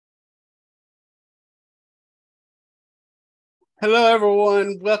Hello,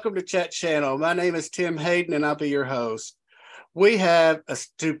 everyone. Welcome to Chat Channel. My name is Tim Hayden, and I'll be your host. We have a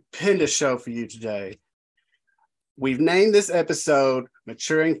stupendous show for you today. We've named this episode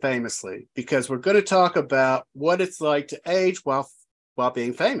Maturing Famously because we're going to talk about what it's like to age while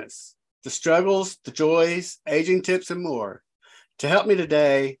being famous, the struggles, the joys, aging tips, and more. To help me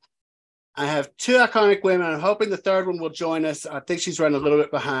today, I have two iconic women. I'm hoping the third one will join us. I think she's running a little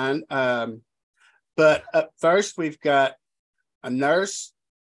bit behind. But up first, we've got a nurse.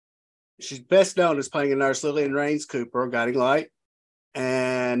 She's best known as playing a nurse, Lillian Raines Cooper, Guiding Light.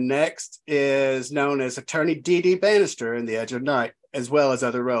 And next is known as attorney Dee Dee Bannister in The Edge of Night, as well as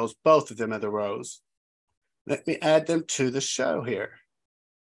other roles, both of them other roles. Let me add them to the show here.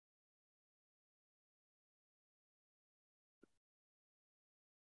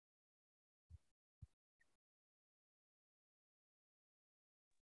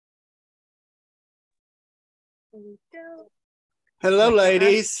 Hello,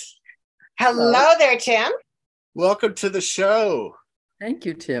 ladies. Hello there, Tim. Welcome to the show. Thank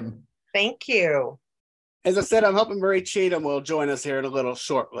you, Tim. Thank you. As I said, I'm hoping Maree Cheatham will join us here in a little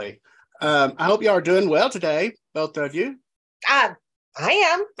shortly. I hope you are doing well today, both of you. I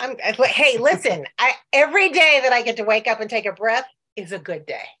am. Hey, listen, every day that I get to wake up and take a breath is a good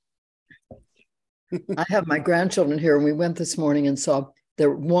day. I have my grandchildren here, and we went this morning and saw they're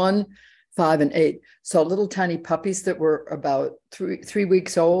 1, 5, and 8. Saw little tiny puppies that were about three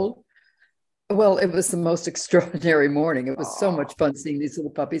weeks old. Well, it was the most extraordinary morning. It was so much fun seeing these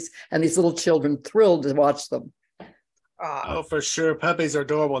little puppies and these little children thrilled to watch them. Oh, for sure. Puppies are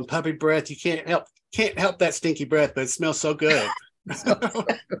adorable. And puppy breath, you can't help that stinky breath, but it smells so good. So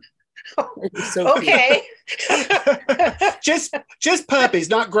okay. just puppies,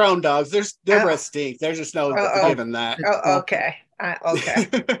 not grown dogs. Their breath stinks. There's just no given that. Oh, okay. Okay.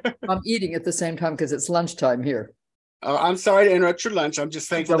 I'm eating at the same time because it's lunchtime here. I'm sorry to interrupt your lunch. I'm just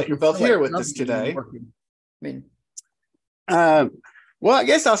thankful that you're both here with us today. Well, I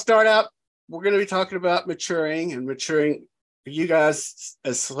guess I'll start out. We're going to be talking about maturing for you guys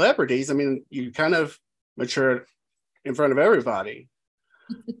as celebrities. I mean, you kind of mature in front of everybody.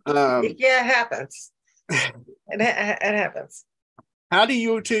 Yeah, it happens. It happens. How do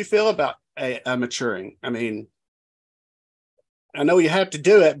you two feel about maturing? I mean, I know you have to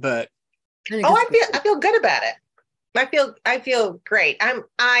do it, but I feel good about it. I feel great. I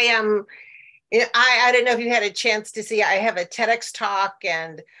don't know if you had a chance to see, I have a TEDx talk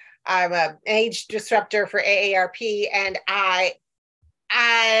and I'm an age disruptor for AARP. And I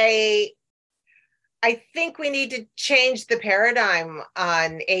think we need to change the paradigm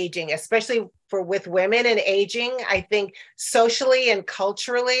on aging, especially with women and aging. I think socially and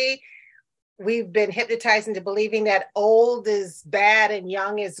culturally, we've been hypnotized into believing that old is bad and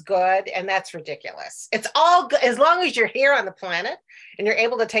young is good, and that's ridiculous. It's all good as long as you're here on the planet and you're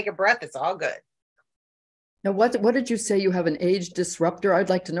able to take a breath. It's all good. Now, what did you say? You have an age disruptor? I'd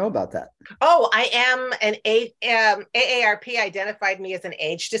like to know about that. Oh, I am AARP identified me as an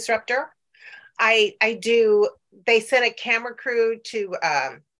age disruptor. I do. They sent a camera crew to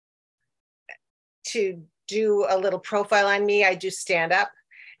do a little profile on me. I do stand up.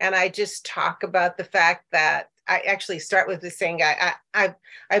 And I just talk about the fact that I actually start with this saying, I've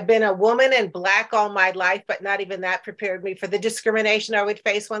been a woman and Black all my life, but not even that prepared me for the discrimination I would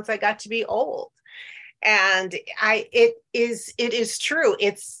face once I got to be old. And it is true.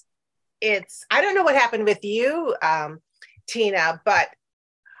 It's I don't know what happened with you, Tina, but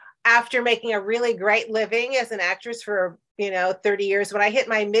after making a really great living as an actress for 30 years, when I hit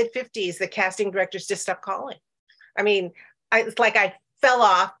my mid-50s, the casting directors just stopped calling. I mean, it's like I fell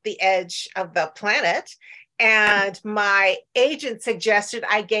off the edge of the planet, and my agent suggested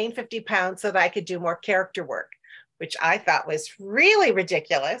I gain 50 pounds so that I could do more character work, which I thought was really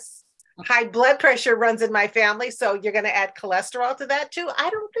ridiculous. High blood pressure runs in my family, so you're going to add cholesterol to that too? I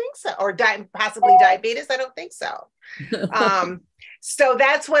don't think so. Or possibly diabetes? I don't think so. So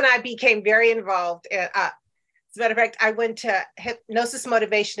that's when I became very involved. As a matter of fact, I went to Hypnosis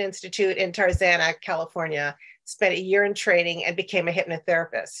Motivation Institute in Tarzana, California, spent a year in training and became a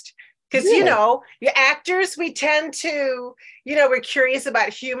hypnotherapist. Because, your actors, we tend to, we're curious about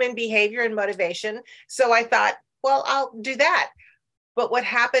human behavior and motivation. So I thought, well, I'll do that. But what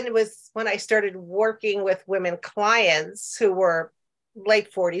happened was when I started working with women clients who were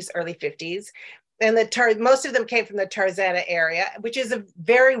late 40s, early 50s, and most of them came from the Tarzana area, which is a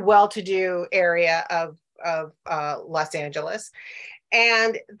very well-to-do area of Los Angeles.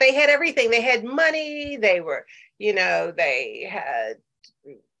 And they had everything. They had money. They were, they had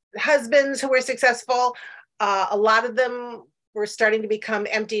husbands who were successful. A lot of them were starting to become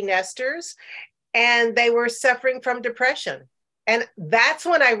empty nesters, and they were suffering from depression. And that's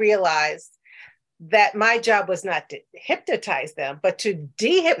when I realized that my job was not to hypnotize them, but to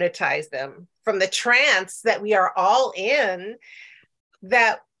dehypnotize them from the trance that we are all in,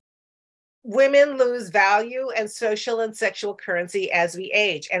 that women lose value and social and sexual currency as we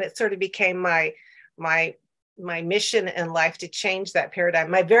age. And it sort of became my mission in life to change that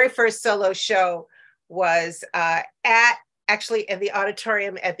paradigm. My very first solo show was actually in the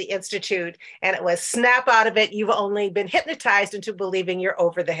auditorium at the Institute, and it was snap out of it. You've only been hypnotized into believing you're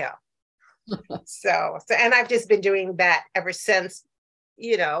over the hill. So, and I've just been doing that ever since,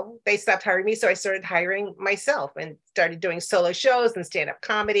 they stopped hiring me. So I started hiring myself and started doing solo shows and stand-up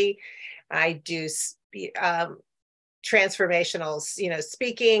comedy. I do transformational,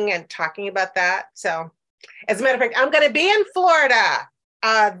 speaking and talking about that. So as a matter of fact, I'm going to be in Florida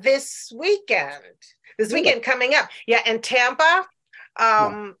this weekend coming up. Yeah, in Tampa.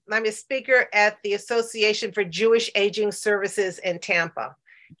 I'm a speaker at the Association for Jewish Aging Services in Tampa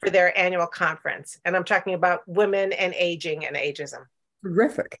for their annual conference. And I'm talking about women and aging and ageism.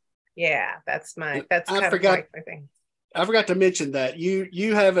 Terrific. Yeah, that's kind of my thing. I forgot to mention that you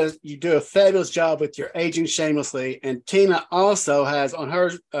do a fabulous job with your Aging Shamelessly, and Tina also has on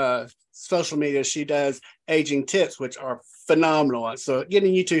her social media, she does aging tips, which are phenomenal. So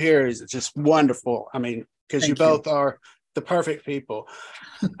getting you two here is just wonderful. I mean, because you both are the perfect people.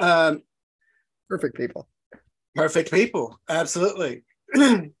 Perfect people. Perfect people. Absolutely.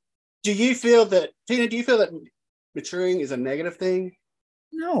 Do you feel that, Tina, maturing is a negative thing?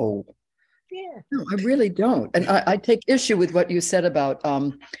 No. Yeah. No, I really don't. And I take issue with what you said about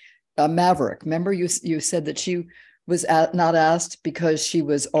Maverick. Remember, you said that she was not asked because she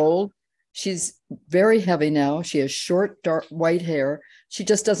was old. She's very heavy now. She has short, dark, white hair. She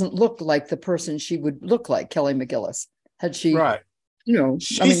just doesn't look like the person she would look like, Kelly McGillis. Had she, right.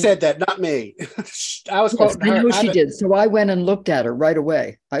 She said that, not me. I was quoting her. I know she did. So I went and looked at her right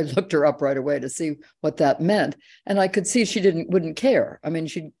away. I looked her up right away to see what that meant. And I could see she wouldn't care. I mean,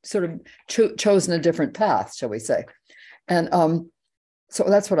 she'd sort of chosen a different path, shall we say. And so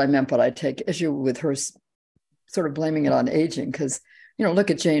that's what I meant, but I take issue with her sort of blaming it on aging because,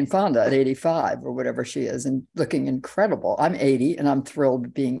 look at Jane Fonda at 85 or whatever she is and looking incredible. I'm 80 and I'm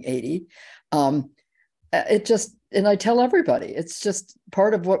thrilled being 80. And I tell everybody, it's just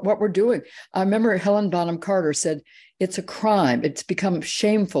part of what we're doing. I remember Helen Bonham Carter said, it's a crime. It's become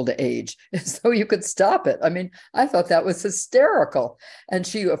shameful to age, as though you could stop it. I mean, I thought that was hysterical. And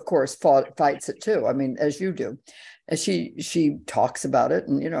she, of course, fights it too. I mean, as you do. And she talks about it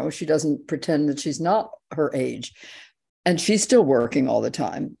and, she doesn't pretend that she's not her age. And she's still working all the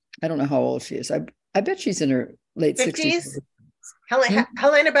time. I don't know how old she is. I bet she's in her late 60s.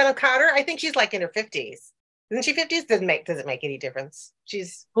 Helena Bonham Carter, I think she's like in her 50s. Isn't she 50s? Does it make any difference?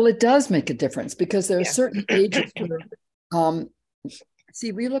 Well, it does make a difference because there are certain ages where,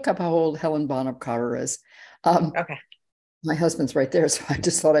 see, we look up how old Helen Bonham Carter is. Okay. My husband's right there, so I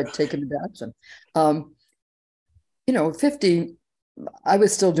just thought I'd take him into action. 50, I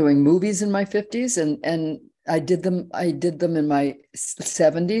was still doing movies in my 50s and I did them in my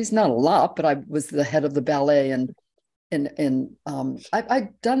 70s, not a lot, but I was the head of the ballet and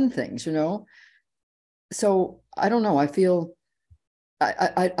I've done things, So I don't know. I feel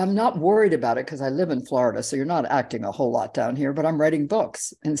I'm not worried about it because I live in Florida. So you're not acting a whole lot down here, but I'm writing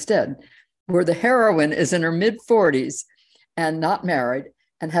books instead, where the heroine is in her mid 40s and not married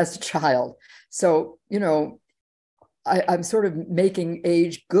and has a child. So, I'm sort of making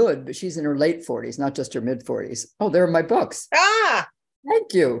age good, but she's in her late 40s, not just her mid 40s. Oh, there are my books. Ah,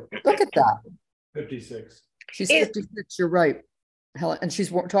 thank you. Look at that. 56. She's 56. You're right. Helen, and she's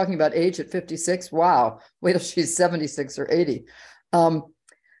talking about age at 56. Wow. Wait till she's 76 or 80.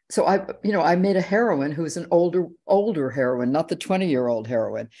 So I made a heroine who's an older heroine, not the 20-year-old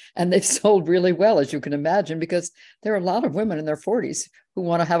heroine. And they've sold really well, as you can imagine, because there are a lot of women in their 40s who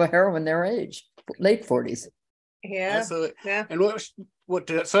want to have a heroine their age, late 40s. Yeah. Absolutely. Yeah. And what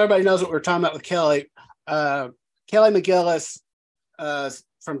so everybody knows what we're talking about with Kelly. Kelly McGillis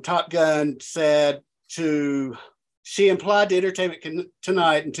from Top Gun said she implied to Entertainment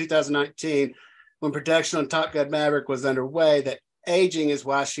Tonight in 2019 when production on Top Gun Maverick was underway that aging is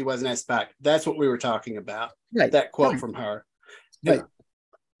why she wasn't asked back. That's what we were talking about. Right. That quote from her. Right. Yeah.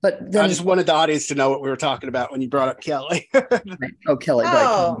 But then, I just wanted the audience to know what we were talking about when you brought up Kelly. Oh, Kelly.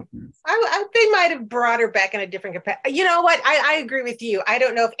 Oh, they might have brought her back in a different capacity. You know what? I agree with you. I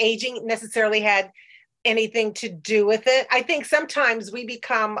don't know if aging necessarily had anything to do with it. I think sometimes we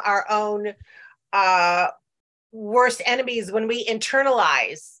become our own worst enemies when we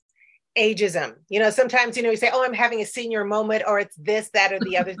internalize ageism. Sometimes, you say, oh, I'm having a senior moment, or it's this, that, or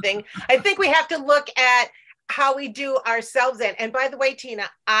the other thing. I think we have to look at how we do ourselves in. And by the way, Tina,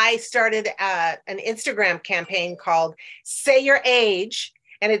 I started an Instagram campaign called Say Your Age,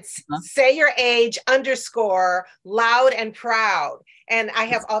 and it's Say Your Age _ loud and proud. And I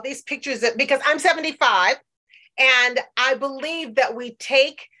have all these pictures because I'm 75, and I believe that we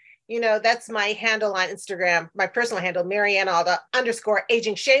take, that's my handle on Instagram, my personal handle, Mariann Aalda _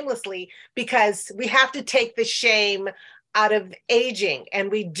 aging shamelessly, because we have to take the shame out of aging. And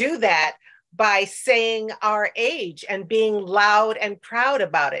we do that by saying our age and being loud and proud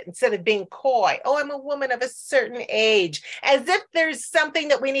about it instead of being coy. Oh, I'm a woman of a certain age, as if there's something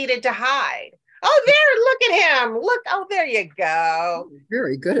that we needed to hide. Oh, there, look at him. Look, oh, there you go.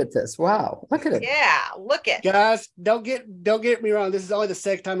 Very good at this. Wow. Look at it. Yeah, look at. Guys, don't get me wrong. This is only the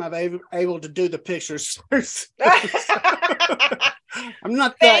second time I've able to do the pictures. I'm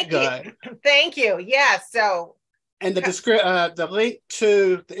not that good. Thank you. Yeah, so and the link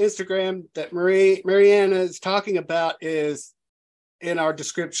to the Instagram that Mariann is talking about is in our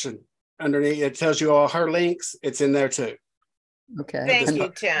description underneath. It tells you all her links. It's in there too. Okay. Thank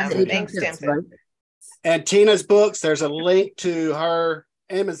you, Tim. Thanks, Tim. Right? And Tina's books, there's a link to her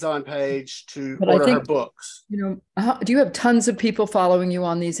Amazon page to order her books. Do you have tons of people following you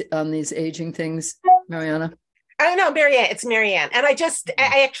on these aging things, Mariana? I know, Mariann. It's Mariann. And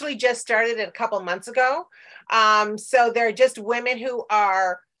I actually just started it a couple months ago. So they're just women who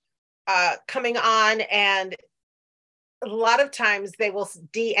are coming on, and a lot of times they will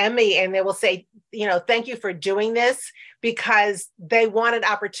DM me and they will say, thank you for doing this, because they want an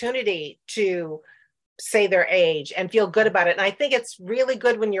opportunity to say their age and feel good about it. And I think it's really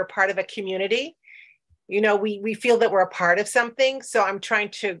good when you're part of a community. We feel that we're a part of something. So I'm trying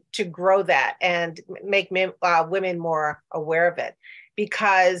to grow that and make women more aware of it,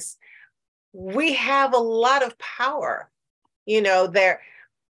 because we have a lot of power.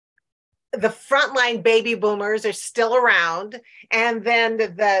 The frontline baby boomers are still around, and then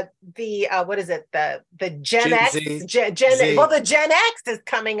the what is it, the Gen X, the Gen X is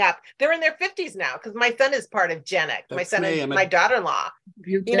coming up. They're in their 50s now, because my son is part of Gen X. My son is my daughter-in-law.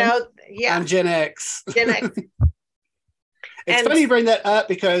 Yeah, I'm Gen X. Gen X. It's funny you bring that up,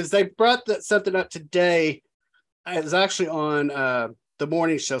 because they brought something up today. It was actually on the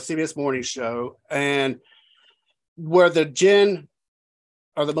morning show, CBS morning show, and where the Gen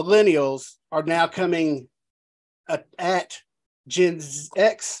or the millennials are now coming at Gen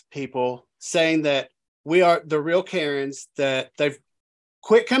X people, saying that we are the real Karens, that they've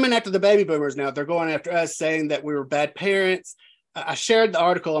quit coming after the baby boomers. Now they're going after us, saying that we were bad parents. I shared the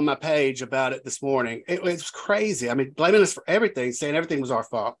article on my page about it this morning. It was crazy. I mean, blaming us for everything, saying everything was our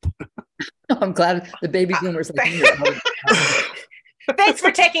fault. I'm glad the baby boomers. Thanks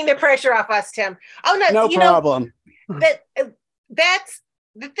for taking the pressure off us, Tim. Oh, no problem. That's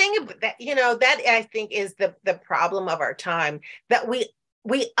the thing that, that I think is the problem of our time, that we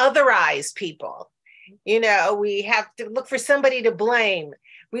otherize people. We have to look for somebody to blame.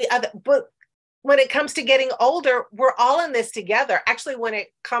 But when it comes to getting older, we're all in this together. Actually, when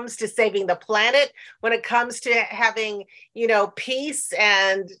it comes to saving the planet, when it comes to having, peace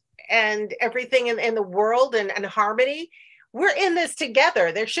and everything in the world and harmony, we're in this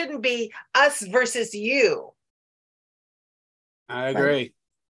together. There shouldn't be us versus you. I agree.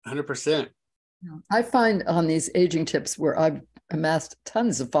 100%. I find on these aging tips where I've amassed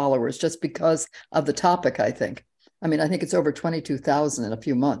tons of followers just because of the topic, I think. I mean, I think it's over 22,000 in a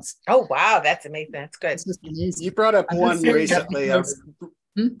few months. Oh, wow. That's amazing. That's good. It's just amazing. You brought up one recently.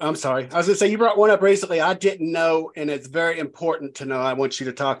 I'm sorry. I was going to say, you brought one up recently. I didn't know, and it's very important to know. I want you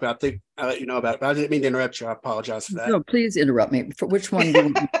to talk about. I think I'll let you know about it, but I didn't mean to interrupt you. I apologize for that. No, please interrupt me. For which one do you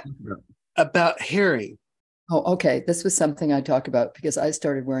want to talk about? About hearing. Oh, okay. This was something I talked about because I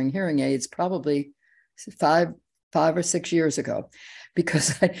started wearing hearing aids probably five or 6 years ago,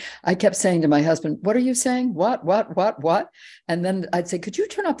 because I kept saying to my husband, what are you saying? What? And then I'd say, could you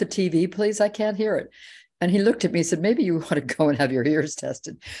turn off the TV, please? I can't hear it. And he looked at me and said, maybe you want to go and have your ears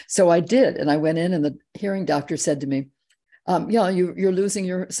tested. So I did. And I went in, and the hearing doctor said to me, you're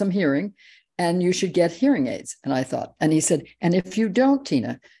losing some hearing, and you should get hearing aids. And I thought, and he said, and if you don't,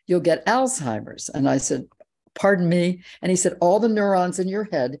 Tina, you'll get Alzheimer's. And I said, pardon me. And he said, all the neurons in your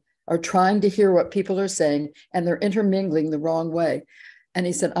head are trying to hear what people are saying, and they're intermingling the wrong way. And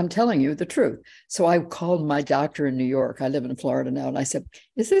he said, I'm telling you the truth. So I called my doctor in New York. I live in Florida now. And I said,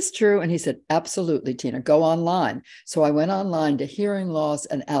 is this true? And he said, absolutely, Tina, go online. So I went online to hearing loss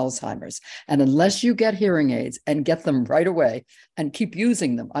and Alzheimer's. And unless you get hearing aids and get them right away and keep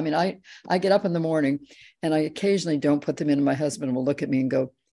using them. I mean, I get up in the morning and I occasionally don't put them in, and my husband will look at me and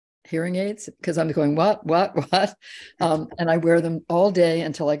go, hearing aids? Because I'm going, what? And I wear them all day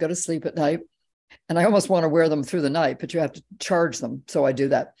until I go to sleep at night. And I almost want to wear them through the night, but you have to charge them. So I do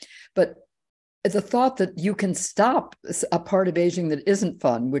that. But the thought that you can stop a part of aging that isn't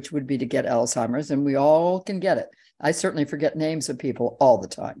fun, which would be to get Alzheimer's, and we all can get it. I certainly forget names of people all the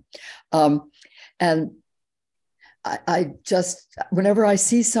time. And I just, whenever I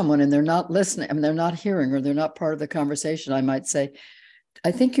see someone and they're not listening, I mean, they're not hearing or they're not part of the conversation, I might say,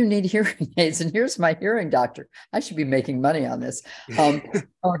 I think you need hearing aids, and here's my hearing doctor. I should be making money on this. I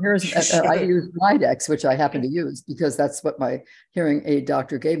use Widex, which I happen to use because that's what my hearing aid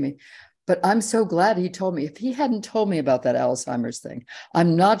doctor gave me. But I'm so glad he told me. If he hadn't told me about that Alzheimer's thing,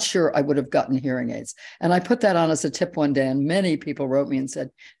 I'm not sure I would have gotten hearing aids. And I put that on as a tip one day, and many people wrote me and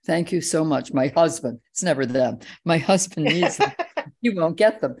said, thank you so much. My husband, it's never them. My husband needs them. He won't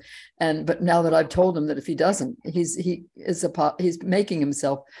get them. But now that I've told him that if he doesn't, he's making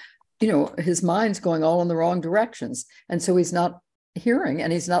himself, his mind's going all in the wrong directions. And so he's not hearing,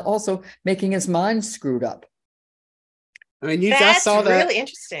 and he's not also making his mind screwed up. I mean, I saw that. Really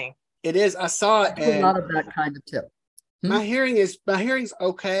interesting. It is. I saw it. A lot of that kind of tip. My hearing's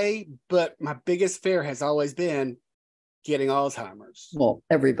okay, but my biggest fear has always been getting Alzheimer's. Well,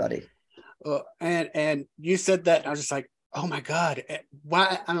 everybody. And you said that, and I was just like, oh my God,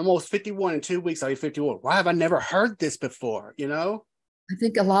 why? I'm almost 51 in 2 weeks. I'll be 51. Why have I never heard this before? I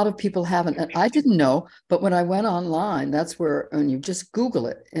think a lot of people haven't, and I didn't know, but when I went online, that's where, and you just Google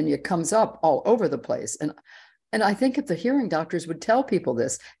it and it comes up all over the place. And I think if the hearing doctors would tell people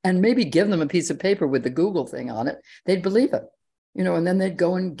this and maybe give them a piece of paper with the Google thing on it, they'd believe it, and then they'd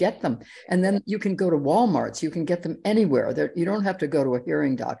go and get them. And then you can go to Walmart's, you can get them anywhere. You don't have to go to a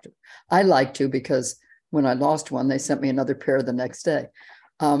hearing doctor. I like to, because when I lost one, they sent me another pair the next day.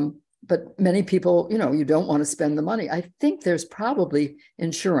 But many people, you don't want to spend the money. I think there's probably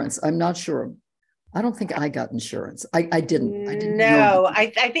insurance. I'm not sure. I don't think I got insurance. I didn't. No,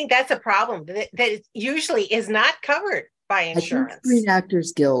 I think that's a problem that usually is not covered by insurance. I think Screen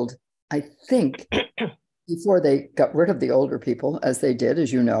Actors Guild, I think before they got rid of the older people, as they did,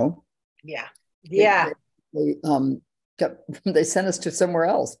 as you know. Yeah. They sent us to somewhere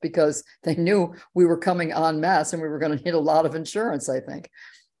else because they knew we were coming en masse and we were going to need a lot of insurance, I think.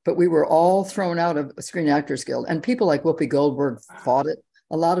 But we were all thrown out of Screen Actors Guild, and people like Whoopi Goldberg fought it.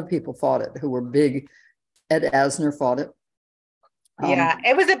 A lot of people fought it who were big. Ed Asner fought it. Yeah,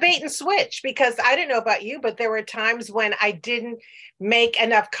 it was a bait and switch, because I don't know about you, but there were times when I didn't make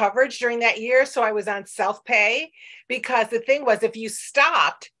enough coverage during that year. So I was on self-pay, because the thing was, if you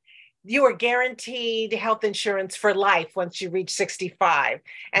stopped, you were guaranteed health insurance for life once you reach 65.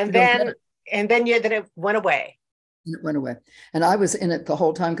 And then it went away. It went away. And I was in it the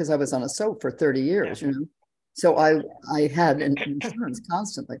whole time because I was on a soap for 30 years, So I had insurance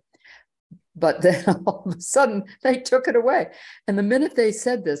constantly. But then all of a sudden they took it away. And the minute they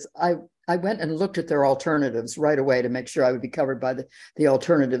said this, I went and looked at their alternatives right away to make sure I would be covered by the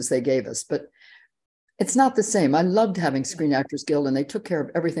alternatives they gave us. But it's not the same. I loved having Screen Actors Guild, and they took care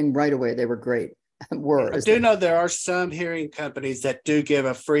of everything right away. They were great. I do know there are some hearing companies that do give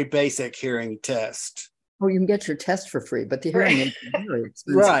a free basic hearing test. Oh, you can get your test for free, but the hearing aids are very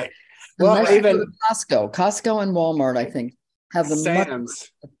expensive. Right. Well, even Costco and Walmart, I think, have them Sam's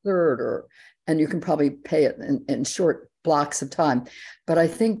a third, and you can probably pay it in short blocks of time. But I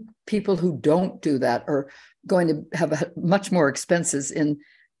think people who don't do that are going to have much more expenses in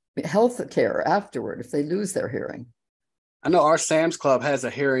health care afterward if they lose their hearing. I know our Sam's Club has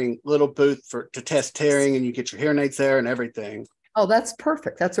a hearing little booth to test hearing, and you get your hearing aids there and everything. Oh, that's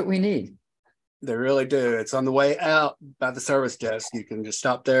perfect. That's what we need. They really do. It's on the way out by the service desk. You can just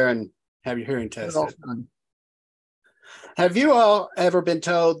stop there and have your hearing tested. Have you all ever been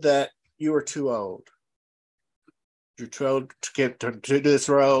told that you were too old? You're too old to do this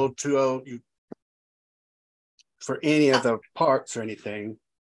role, too old for any of the parts or anything?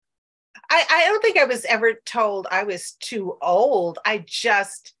 I don't think I was ever told I was too old. I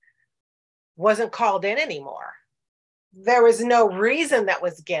just wasn't called in anymore. There was no reason that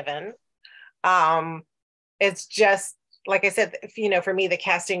was given. It's just, like I said, for me, the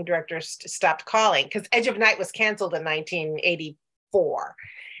casting director stopped calling, because Edge of Night was canceled in 1984.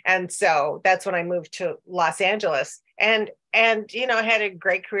 And so that's when I moved to Los Angeles, and I had a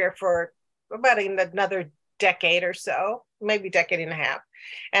great career for about another decade or so, maybe decade and a half.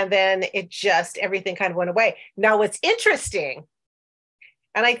 And then everything kind of went away. Now what's interesting,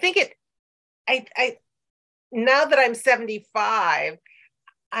 and I think I now that I'm 75,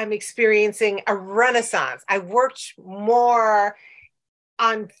 I'm experiencing a renaissance. I worked more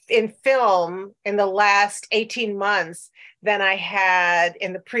in film in the last 18 months than I had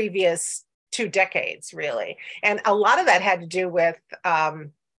in the previous 2 decades, really. And a lot of that had to do with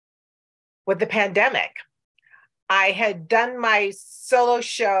with the pandemic. I had done my solo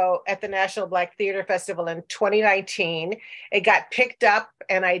show at the National Black Theater Festival in 2019. It got picked up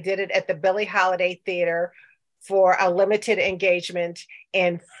and I did it at the Billie Holiday Theater for a limited engagement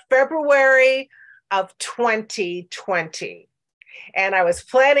in February of 2020. And I was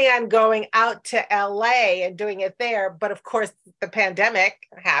planning on going out to LA and doing it there. But of course, the pandemic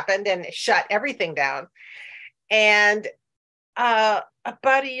happened and shut everything down. And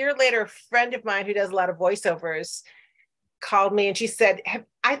about a year later, a friend of mine who does a lot of voiceovers called me and she said,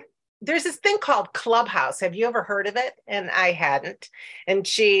 there's this thing called Clubhouse. Have you ever heard of it? And I hadn't. And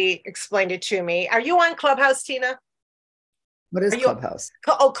she explained it to me. Are you on Clubhouse, Tina? What is Clubhouse?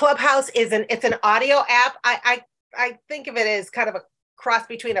 Clubhouse is it's an audio app. I think of it as kind of a cross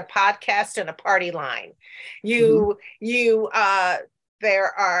between a podcast and a party line. It's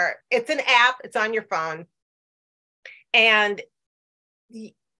an app, it's on your phone. And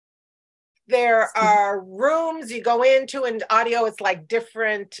there are rooms you go into, and audio, it's like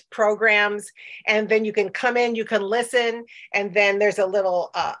different programs. And then you can come in, you can listen. And then there's a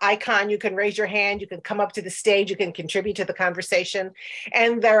little icon. You can raise your hand. You can come up to the stage. You can contribute to the conversation.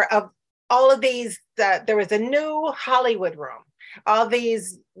 And there are all of these, there was a new Hollywood room. All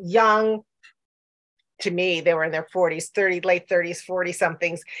these young, to me, they were in their 40s, late 30s, 40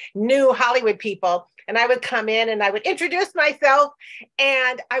 somethings, new Hollywood people. And I would come in and I would introduce myself.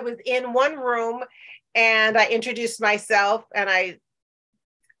 And I was in one room and I introduced myself and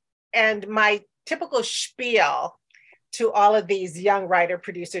my typical spiel to all of these young writer,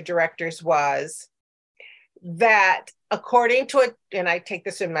 producer, directors was that according to and I take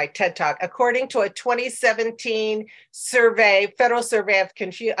this in my TED Talk, according to a 2017 survey, Federal Survey of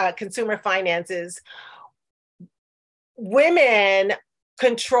Consumer Finances, women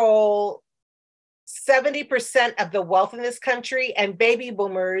control 70% of the wealth in this country, and baby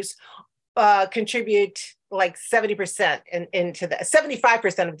boomers contribute like 70% into the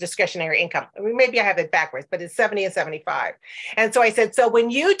 75% of discretionary income. I mean, maybe I have it backwards, but it's 70 and 75. And so I said, so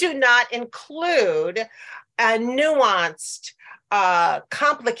when you do not include a nuanced,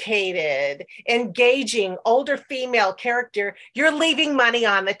 complicated, engaging, older female character, you're leaving money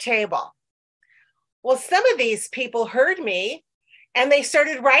on the table. Well, some of these people heard me and they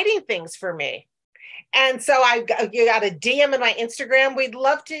started writing things for me. And so you got a DM in my Instagram. We'd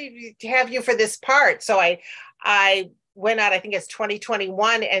love to have you for this part. So I went out, I think it's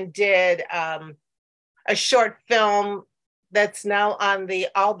 2021, and did a short film that's now on the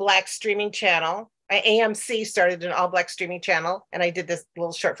All Black streaming channel. AMC started an All Black streaming channel, and I did this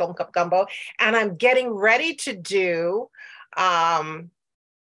little short film called Gumbo. And I'm getting ready to do, let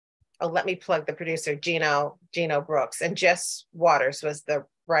me plug the producer, Gino Brooks, and Jess Waters was the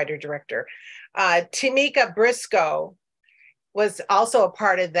writer-director. Tamika Briscoe was also a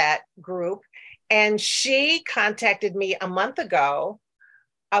part of that group. And she contacted me a month ago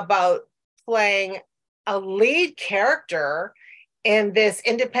about playing a lead character in this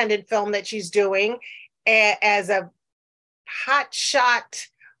independent film that she's doing as a hotshot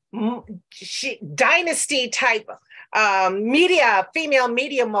dynasty type female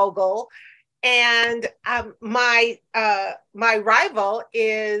media mogul. And my rival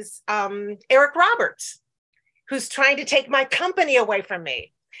is Eric Roberts, who's trying to take my company away from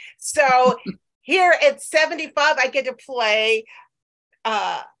me. So here at 75, I get to play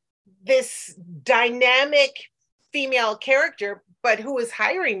this dynamic female character, but who is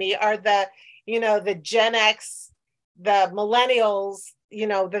hiring me are the Gen X, the millennials,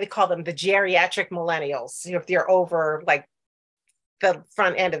 they call them the geriatric millennials. If you're over like the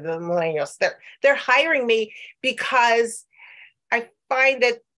front end of the millennials, they're hiring me because I find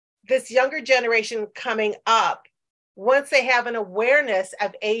that this younger generation coming up, once they have an awareness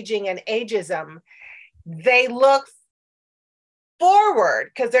of aging and ageism, they look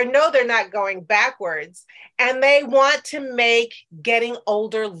forward because they know they're not going backwards, and they want to make getting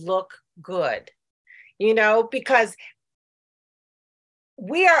older look good, because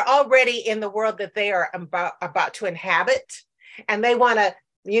we are already in the world that they are about to inhabit. And they want to,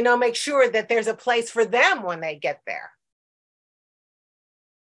 make sure that there's a place for them when they get there.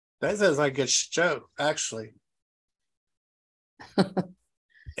 That sounds like a show, actually.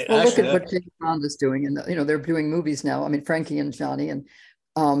 Well, look at what Jane Fonda's doing, and they're doing movies now. I mean, Frankie and Johnny, and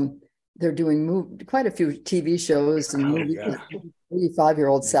they're doing quite a few TV shows and movies.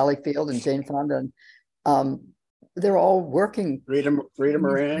 85-year-old Sally Field and Jane Fonda, and they're all working Rita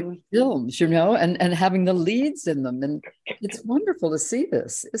Moran films, and having the leads in them, and it's wonderful to see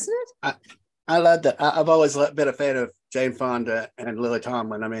this, isn't it? I love that. I've always been a fan of Jane Fonda and Lily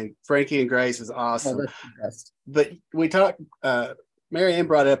Tomlin. I mean, Frankie and Grace is awesome. Oh, that's the best. But we talked. Mariann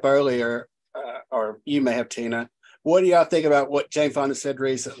brought up earlier or you may have, Tina. What do y'all think about what Jane Fonda said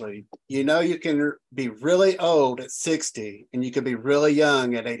recently? You know, you can be really old at 60 and you can be really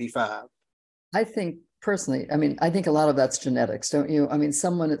young at 85. I think personally, I mean, I think a lot of that's genetics, don't you? I mean,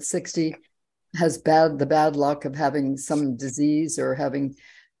 someone at 60 has the bad luck of having some disease or having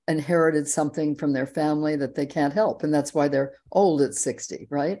inherited something from their family that they can't help. And that's why they're old at 60,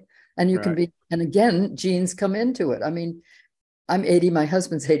 right? And you can be, and again, genes come into it. I mean, I'm 80, my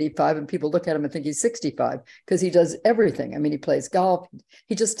husband's 85, and people look at him and think he's 65 because he does everything. I mean, he plays golf,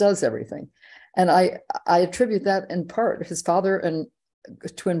 he just does everything. And I attribute that in part. His father and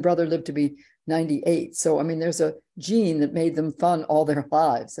twin brother lived to be 98. So, I mean, there's a gene that made them fun all their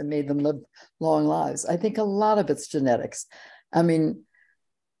lives and made them live long lives. I think a lot of it's genetics. I mean,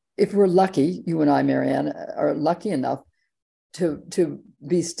 if we're lucky, you and I, Mariann, are lucky enough to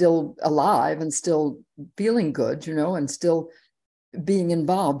be still alive and still feeling good, you know, and still being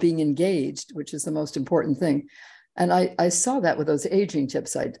involved, being engaged, which is the most important thing. And I saw that with those aging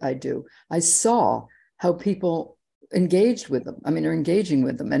tips I do. I saw how people engaged with them. I mean, are engaging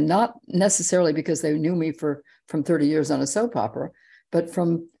with them, and not necessarily because they knew me from 30 years on a soap opera, but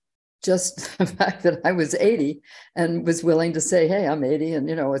from just the fact that I was 80 and was willing to say, hey, I'm 80 and,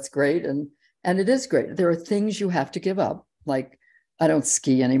 you know, it's great. And it is great. There are things you have to give up. Like, I don't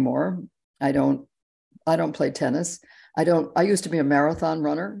ski anymore. I don't play tennis. I used to be a marathon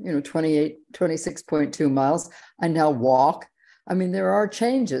runner, you know, 26.2 miles. I now walk. I mean, there are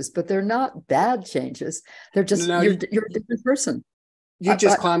changes, but they're not bad changes. They're just, you're a different person. You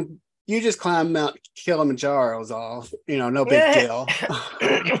just climb Mount Kilimanjaro is all, you know, no big deal.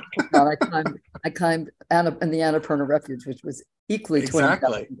 No, I climbed in the Annapurna Refuge, which was equally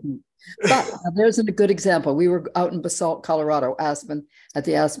 20,000 feet. But there's a good example. We were out in Basalt, Colorado, Aspen, at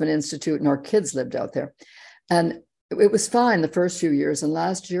the Aspen Institute, and our kids lived out there. And it was fine the first few years. And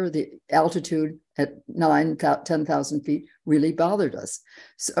last year, the altitude at 10,000 feet really bothered us,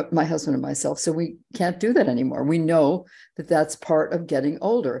 so, my husband and myself. So we can't do that anymore. We know that that's part of getting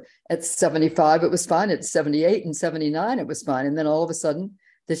older. At 75, it was fine. At 78 and 79, it was fine. And then all of a sudden,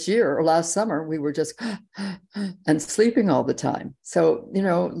 this year or last summer, we were just and sleeping all the time. So, you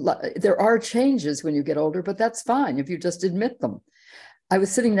know, there are changes when you get older, but that's fine if you just admit them. I was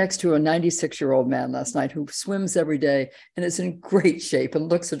sitting next to a 96-year-old man last night who swims every day and is in great shape and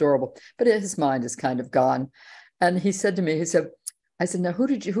looks adorable, but his mind is kind of gone. And he said to me, I said, now, who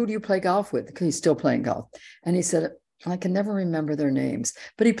do you play golf with? Because he's still playing golf. And he said, I can never remember their names,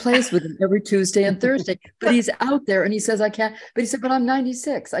 but he plays with them every Tuesday and Thursday, but he's out there and he says, I can't, but he said, but I'm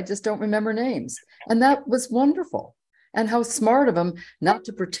 96. I just don't remember names. And that was wonderful. And how smart of him not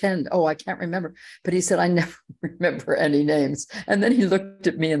to pretend, oh, I can't remember. But he said, I never remember any names. And then he looked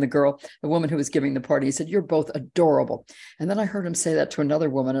at me and the woman who was giving the party. He said, you're both adorable. And then I heard him say that to another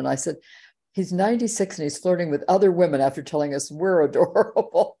woman. And I said, he's 96 and he's flirting with other women after telling us we're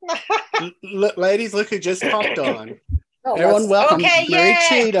adorable. Ladies, look who just popped on. Oh, everyone welcome Maree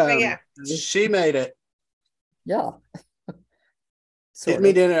Cheatham. Yeah. She made it. Yeah. Didn't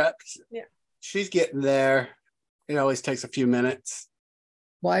mean to interrupt. Yeah. She's getting there. It always takes a few minutes.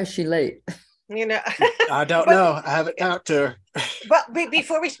 Why is she late? You know, I don't know. I haven't talked to her. But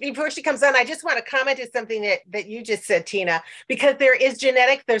before she comes on, I just want to comment on something that you just said, Tina, because there is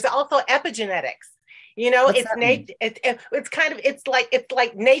genetics. There's also epigenetics. You know, it's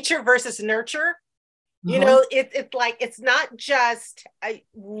like nature versus nurture. You know, it's not just.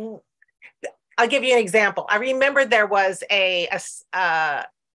 I'll give you an example. I remember there was a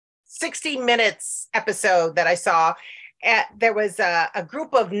 60 Minutes episode that I saw. There was a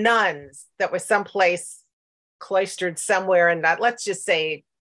group of nuns that was someplace cloistered somewhere in that, let's just say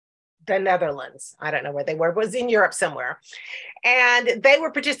the Netherlands. I don't know where they were, but it was in Europe somewhere. And they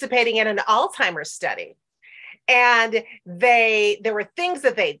were participating in an Alzheimer's study. And there were things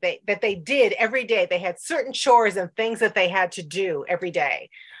that they did every day. They had certain chores and things that they had to do every day.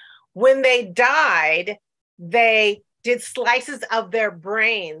 When they died, they did slices of their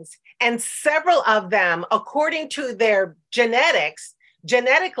brains, and several of them, according to their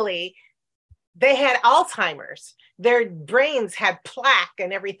genetically, they had Alzheimer's. Their brains had plaque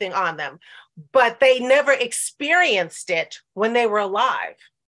and everything on them, but they never experienced it when they were alive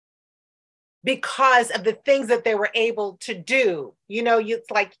because of the things that they were able to do. You know, it's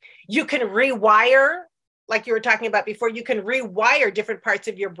like you can rewire, like you were talking about before, you can rewire different parts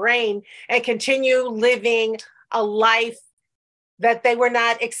of your brain and continue living a life that they were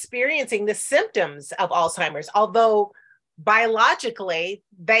not experiencing the symptoms of Alzheimer's, although biologically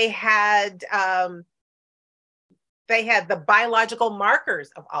they had the biological markers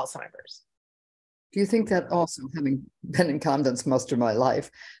of Alzheimer's. Do you think that also, having been in convents most of my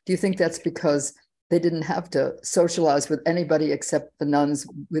life, do you think that's because they didn't have to socialize with anybody except the nuns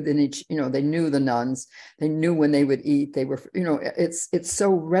within each, they knew the nuns, they knew when they would eat, they were, it's so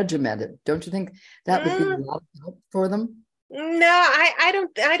regimented. Don't you think that would be a lot of help for them? No, I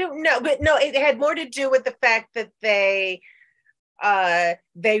don't know, but no, it had more to do with the fact that they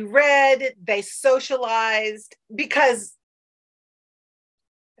read, they socialized, because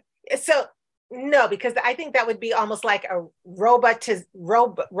I think that would be almost like a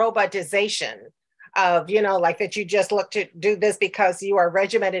robotization of, like that you just look to do this because you are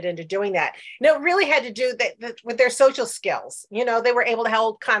regimented into doing that. No, it really had to do that with their social skills. They were able to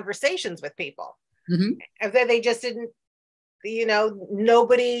hold conversations with people. Mm-hmm. And then they just didn't,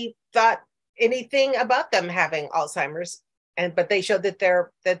 nobody thought anything about them having Alzheimer's, but they showed that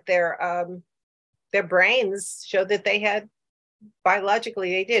their brains showed that they had, biologically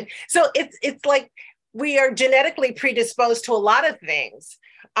they did. So it's like we are genetically predisposed to a lot of things,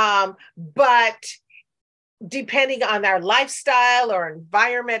 but depending on our lifestyle or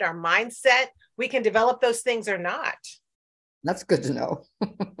environment, our mindset, we can develop those things or not. That's good to know.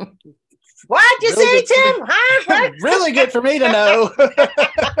 What'd you say, Tim? Huh? What? Really good for me to know.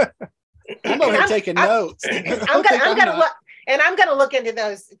 I'm over here taking notes. I'm gonna look into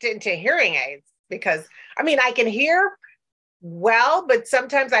those into hearing aids, because I can hear well, but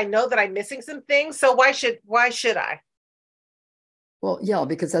sometimes I know that I'm missing some things. So why should I? Well, yeah,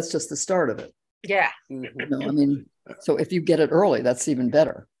 because that's just the start of it. Yeah. So if you get it early, that's even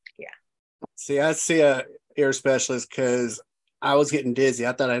better. Yeah. See, I see a ear specialist because I was getting dizzy.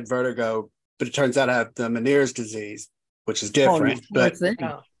 I thought I had vertigo, but it turns out I have the Meniere's disease, which is different. But thank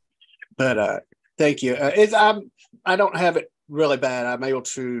you. I don't have it really bad. I'm able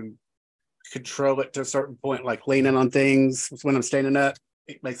to control it to a certain point, like leaning on things when I'm standing up.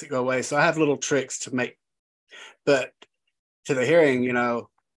 It makes it go away. So I have little tricks to make. But to the hearing,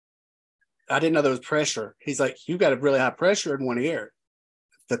 I didn't know there was pressure. He's like, you got a really high pressure in one ear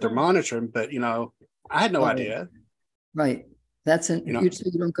that they're monitoring. But I had no idea. Right. That's you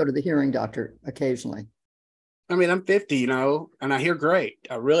don't go to the hearing doctor occasionally. I'm 50, and I hear great.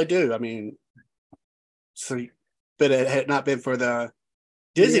 I really do. But it had not been for the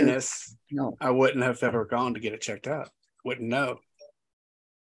dizziness, no, I wouldn't have ever gone to get it checked out. Wouldn't know.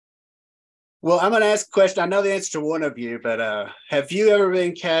 Well, I'm going to ask a question. I know the answer to one of you, but have you ever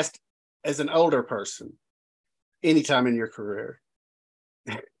been cast as an older person anytime in your career?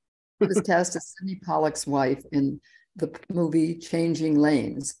 I was cast as Sidney Pollack's wife in the movie Changing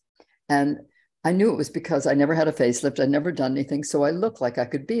Lanes. And I knew it was because I never had a facelift. I'd never done anything. So I looked like I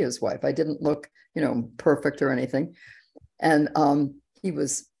could be his wife. I didn't look, perfect or anything. And he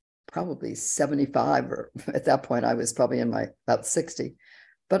was probably 75, or at that point, I was probably in my about 60.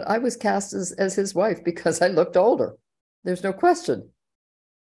 But I was cast as his wife because I looked older. There's no question.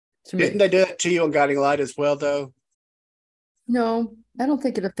 Didn't they do that to you on Guiding Light as well, though? No, I don't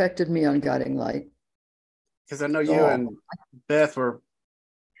think it affected me on Guiding Light. Because I know you and Beth were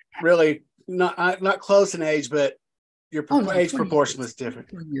really not close in age, but your age proportion was different.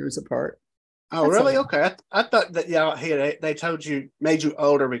 20 years apart. Oh, that's really? Okay. I thought that they told you, made you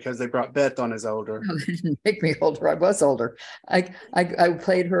older because they brought Beth on as older. No, they didn't make me older. I was older. I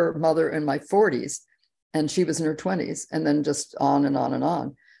played her mother in my 40s, and she was in her 20s, and then just on and on and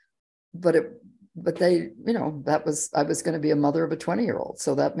on. But they, I was going to be a mother of a 20-year-old,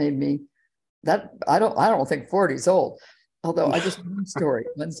 so that made me that I don't think 40 is old. Although one story.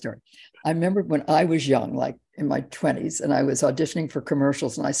 I remember when I was young, like in my 20s, and I was auditioning for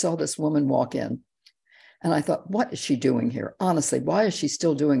commercials, and I saw this woman walk in, and I thought, what is she doing here? Honestly, why is she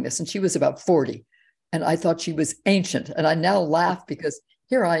still doing this? And she was about 40, and I thought she was ancient. And I now laugh because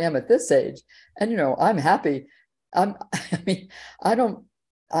here I am at this age, and I'm happy. If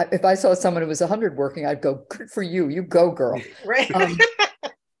I saw someone who was 100 working, I'd go, good for you. You go, girl. Right.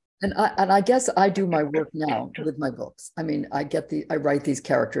 And I guess I do my work now with my books. I write these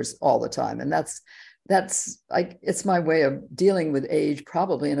characters all the time, and it's my way of dealing with age,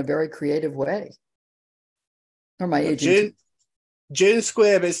 probably in a very creative way. Or my agent. June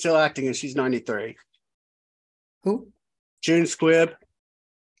Squibb is still acting, and she's 93. Who? June Squibb.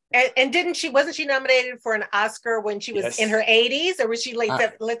 And wasn't she nominated for an Oscar when she was in her 80s, or was she late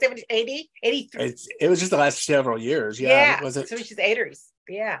 70s, 80, 83? It was just the last several years. Yeah. So she's 80s.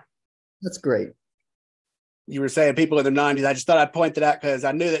 Yeah. That's great. You were saying people in the 90s. I just thought I'd point that out because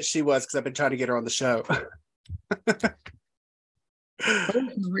I knew that she was, because I've been trying to get her on the show.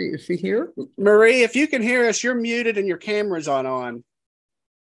 Maree, is she here? Maree, if you can hear us, you're muted and your camera's on.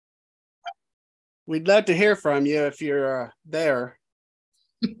 We'd love to hear from you if you're there.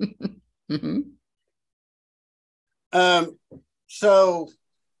 Mm-hmm. So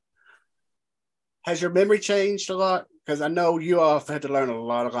Has your memory changed a lot? Because I know you all have had to learn a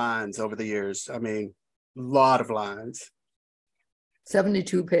lot of lines over the years. I mean, a lot of lines.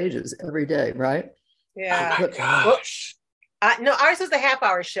 72 pages every day, right? Yeah. Oh my gosh. No, ours was a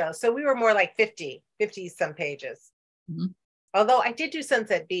half-hour show, so we were more like 50 some pages. Mm-hmm. Although I did do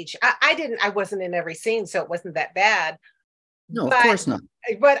Sunset Beach. I wasn't in every scene, so it wasn't that bad. No, of course not.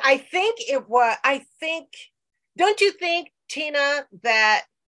 But don't you think, Tina, that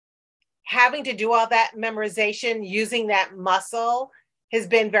having to do all that memorization, using that muscle has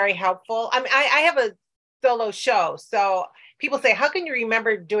been very helpful? I mean, I have a solo show, so people say, how can you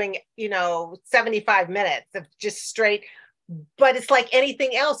remember doing, 75 minutes of just straight? But it's like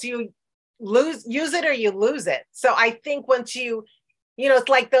anything else, you use it or you lose it. So I think once it's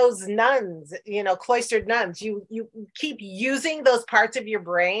like those nuns, cloistered nuns, you keep using those parts of your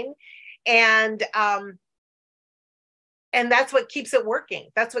brain, and that's what keeps it working.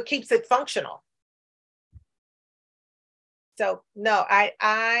 That's what keeps it functional. So no,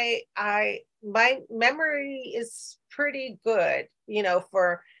 my memory is pretty good,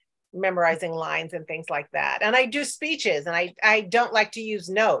 for memorizing lines and things like that. And I do speeches, and I don't like to use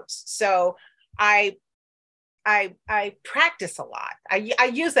notes. So I practice a lot.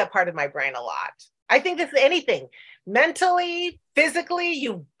 I use that part of my brain a lot. I think that's anything. Mentally, physically,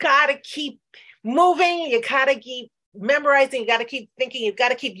 you gotta keep moving, you gotta keep memorizing, you gotta keep thinking, you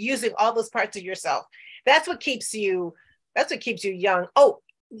gotta keep using all those parts of yourself. That's what keeps you young. Oh,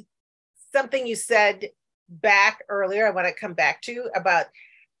 something you said back earlier, I want to come back to about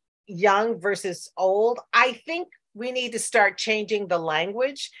young versus old. I think we need to start changing the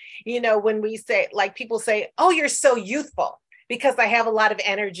language. When we say, like, people say, oh, you're so youthful, because I have a lot of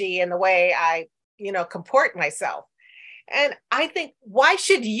energy in the way I, comport myself. And I think, why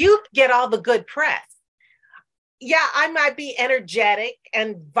should youth get all the good press? Yeah, I might be energetic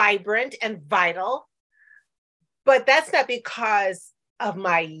and vibrant and vital, but that's not because of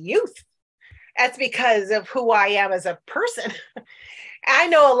my youth. That's because of who I am as a person. I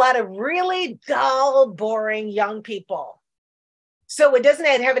know a lot of really dull, boring young people. So it doesn't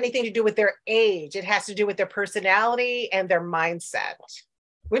have anything to do with their age. It has to do with their personality and their mindset.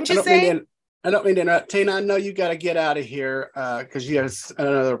 Wouldn't you say? I don't mean to interrupt. Tina, I know you got to get out of here because you have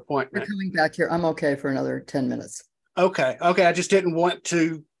another appointment. You're coming back here. I'm okay for another 10 minutes. Okay. I just didn't want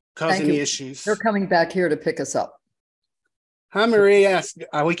to cause any issues. They're coming back here to pick us up. Hi,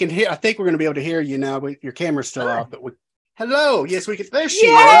 Maree. We can hear. I think we're going to be able to hear you now, but your camera's still off. But hello. Yes, we can. There she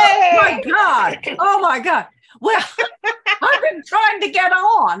is. Oh my God. Oh my God. Well, I've been trying to get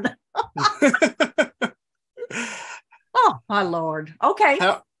on. Oh my Lord. Okay.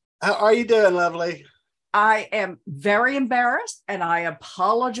 How are you doing, lovely? I am very embarrassed, and I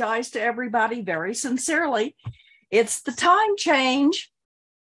apologize to everybody very sincerely. It's the time change.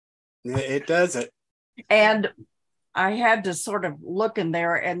 It does it. And I had to sort of look in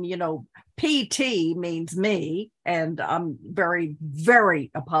there, and, PT means me, and I'm very,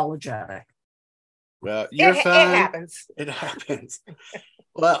 very apologetic. Well, you're fine. It happens. It happens.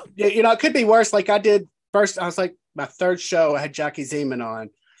 Well, it could be worse. Like I did first, I was like, my third show, I had Jackie Zeman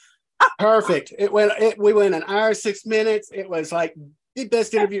on. Perfect. We went an hour, 6 minutes. It was like the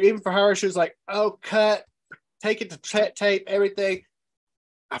best interview, even for her. She was like, oh, cut, take it to tape, everything.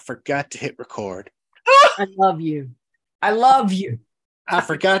 I forgot to hit record. I love you. I love you. I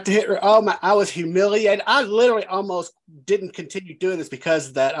forgot to hit. I was humiliated. I literally almost didn't continue doing this because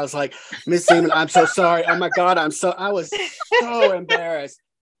of that. I was like, Miss Seaman, I'm so sorry. Oh my God, I was so embarrassed.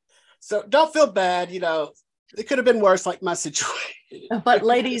 So don't feel bad. It could have been worse, like my situation. But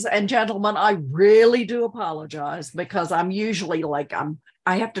ladies and gentlemen, I really do apologize, because I'm usually like,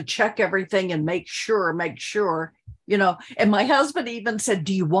 I have to check everything and make sure, and my husband even said,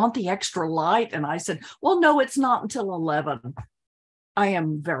 do you want the extra light? And I said, well, no, it's not until 11. I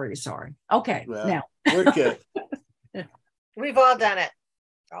am very sorry. Okay. Well, now we're good. We've all done it.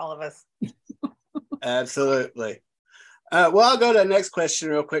 All of us. Absolutely. Well, I'll go to the next question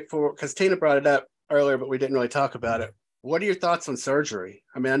real quick because Tina brought it up earlier, but we didn't really talk about it. What are your thoughts on surgery?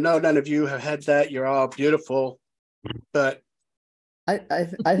 I mean, I know none of you have had that. You're all beautiful, but I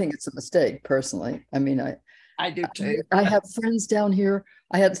think it's a mistake, personally. I mean, I do too. I have friends down here.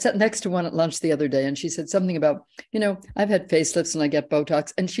 I had sat next to one at lunch the other day, and she said something about, I've had facelifts and I get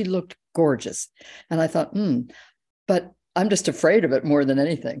Botox, and she looked gorgeous. And I thought, but I'm just afraid of it more than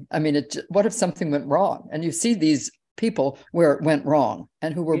anything. I mean, what if something went wrong? And you see these people where it went wrong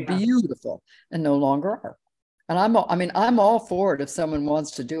and who were beautiful and no longer are. And I'm all for it if someone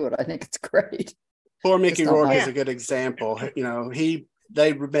wants to do it. I think it's great. Poor Mickey Rourke is a good example.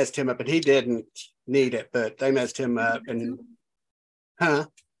 They messed him up, and he didn't need it, but they messed him up. And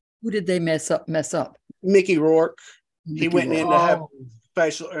Who did they mess up? Mickey Rourke. He Mickey went in Rourke. to have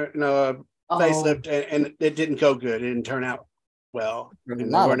facial, facelift, and it didn't go good. It didn't turn out well, A and they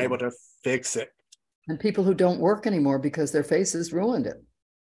lot of weren't them. able to fix it. And people who don't work anymore because their faces ruined it.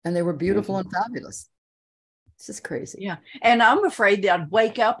 And they were beautiful and fabulous. It's just crazy. Yeah. And I'm afraid that I'd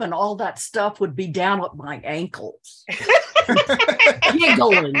wake up and all that stuff would be down at my ankles,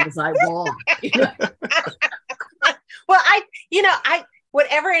 giggling as I walk. Well,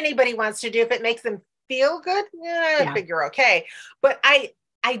 whatever anybody wants to do, if it makes them feel good, I figure okay. But I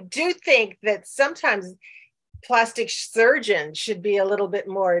do think that sometimes plastic surgeons should be a little bit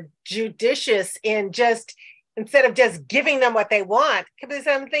more judicious in just, instead of just giving them what they want, because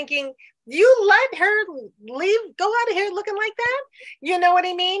I'm thinking, you let her go out of here looking like that? You know what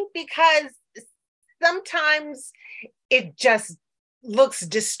I mean? Because sometimes it just looks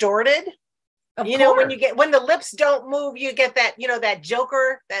distorted. Of You know, course. when the lips don't move, you get that, that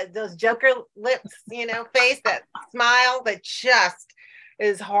Joker, those Joker lips, face, that smile that just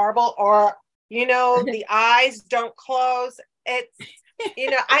is horrible. Or, the eyes don't close. It's,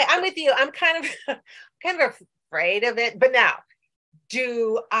 I'm with you. I'm kind of afraid of it. But now,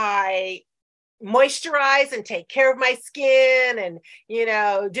 do I moisturize and take care of my skin and,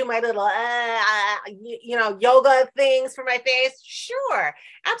 do my little, yoga things for my face? Sure,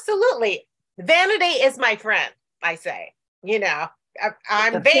 absolutely. Vanity is my friend, I say.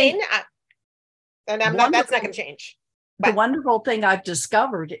 I'm vain, and I'm not. That's not going to change. The wonderful thing I've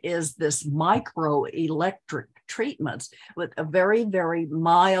discovered is this microelectric treatments with a very, very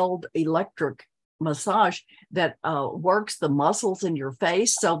mild electric massage that works the muscles in your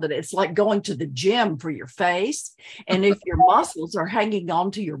face so that it's like going to the gym for your face. And if your muscles are hanging on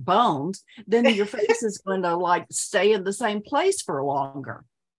to your bones, then your face is going to stay in the same place for longer.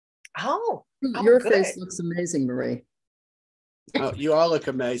 Oh, your good. face looks amazing, Maree. Oh, you all look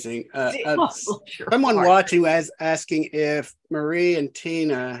amazing. Sure. Someone watching was asking if Maree and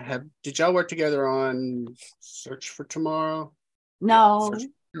Tina did y'all work together on Search for Tomorrow? No,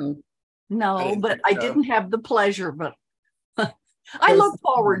 I but I didn't have the pleasure, but I look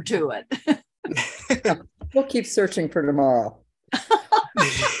forward to it. We'll keep searching for tomorrow.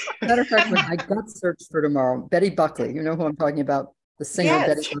 Matter of fact, when I got Search for Tomorrow, Betty Buckley, you know who I'm talking about? The singer, Yes.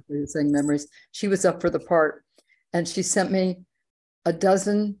 Betty Buckley, who sang Memories. She was up for the part, and she sent me a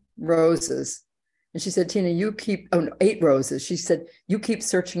dozen roses. And she said, Tina, 8 roses. She said, you keep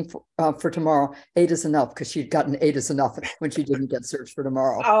searching for tomorrow. 8 is enough, because she'd gotten 8 is enough when she didn't get Search for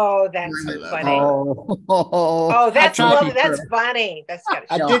Tomorrow. Oh, that's funny. That's lovely. That's funny.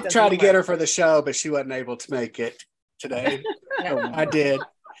 I did try to get her for the show, but she wasn't able to make it today. I did.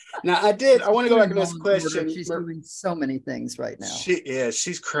 Now, I want to go back to this question. She's doing so many things right now.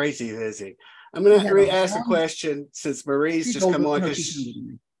 She's crazy busy. I'm going to re-ask a question since Maree's just come on.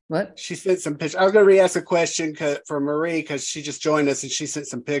 What? She sent some pictures. I was going to re-ask a question for Maree because she just joined us and she sent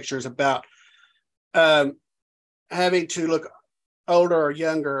some pictures about having to look older or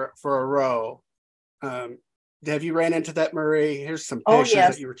younger for a role. Have you ran into that, Maree? Here's some pictures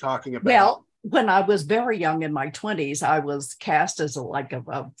that you were talking about. Well, when I was very young in my 20s, I was cast as a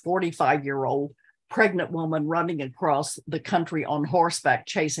 45-year-old pregnant woman running across the country on horseback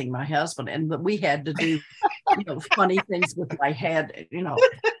chasing my husband, and we had to do funny things with my head,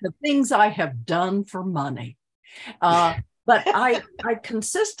 the things I have done for money. But I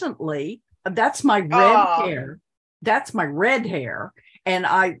consistently, that's my red hair,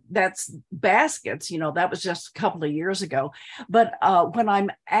 and that's baskets, that was just a couple of years ago. But when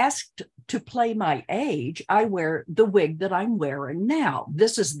I'm asked to play my age, I wear the wig that I'm wearing now.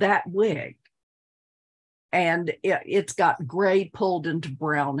 This is that wig. And it's got gray pulled into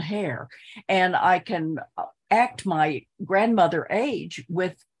brown hair. And I can act my grandmother age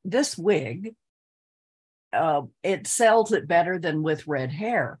with this wig. It sells it better than with red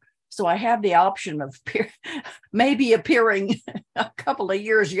hair. So I have the option of maybe appearing a couple of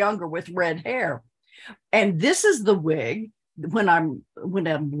years younger with red hair. And this is the wig when I'm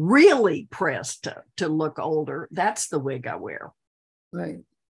really pressed to look older. That's the wig I wear. Right.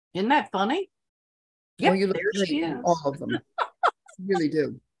 Isn't that funny? Yep, You look there she great, is. all of them. You really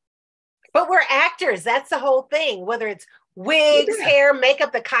do. But we're actors. That's the whole thing. Whether it's wigs, hair,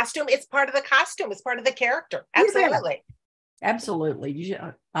 makeup, the costume, it's part of the costume. It's part of the character. Absolutely. Absolutely.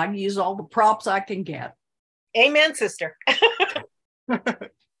 I use all the props I can get. Amen, sister.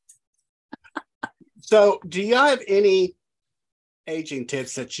 So do you have any aging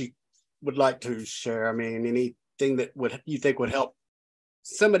tips that you would like to share? I mean, anything that you think would help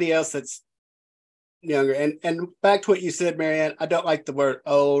somebody else that's younger. And back to what you said, Mariann, I don't like the word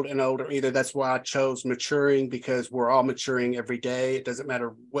old and older either. That's why I chose maturing, because we're all maturing every day. It doesn't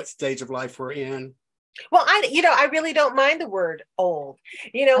matter what stage of life we're in. Well, I really don't mind the word old,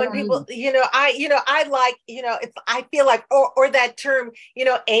 and people, I like, I feel like, or that term,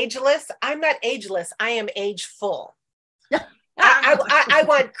 ageless. I'm not ageless. I am ageful. I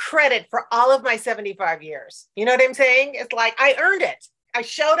want credit for all of my 75 years. You know what I'm saying? It's like, I earned it. I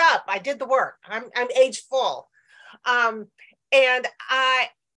showed up. I did the work. I'm ageful. And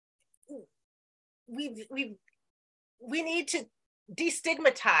we need to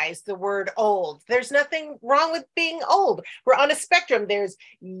destigmatize the word old. There's nothing wrong with being old. We're on a spectrum. There's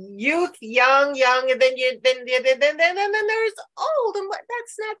youth, young, and then then there's old, and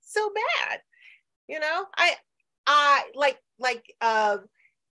that's not so bad. I like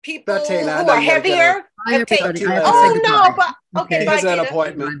people who are heavier. Oh no, but okay, bye, an Tina.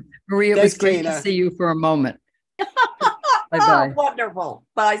 appointment. Marie, it was great to see you for a moment. Bye-bye. Oh, wonderful.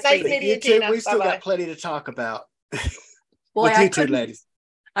 Bye. Nice meeting you, Tina. We still Bye-bye. got plenty to talk about. Boy, with you two ladies.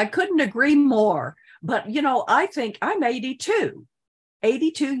 I couldn't agree more. But, I think I'm 82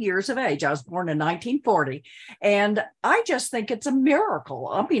 years of age. I was born in 1940. And I just think it's a miracle.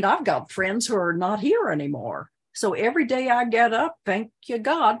 I mean, I've got friends who are not here anymore. So every day I get up, thank you,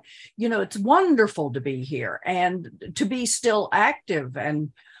 God, it's wonderful to be here and to be still active.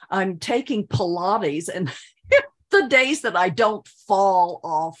 And I'm taking Pilates, and the days that I don't fall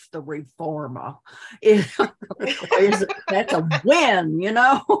off the reformer, that's a win,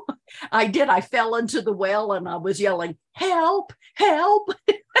 I fell into the well and I was yelling, help, help.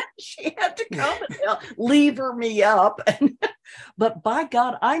 She had to come and lever me up. But by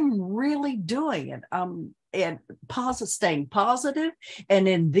God, I'm really doing it. And staying positive. And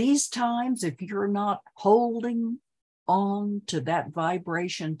in these times, if you're not holding on to that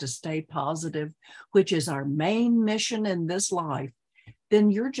vibration to stay positive, which is our main mission in this life,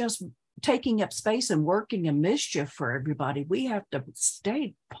 then you're just taking up space and working a mischief for everybody. We have to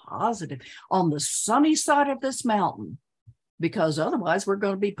stay positive on the sunny side of this mountain, because otherwise we're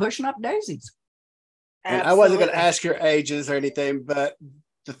going to be pushing up daisies. And I wasn't going to ask your ages or anything, but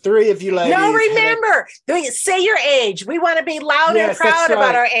the three of you ladies. No, remember, say your age. We want to be loud and proud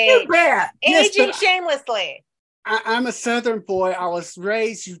about our age. Aging shamelessly. I'm a Southern boy. I was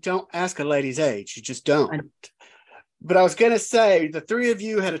raised, you don't ask a lady's age. You just don't. But I was going to say, the three of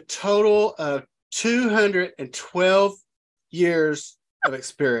you had a total of 212 years of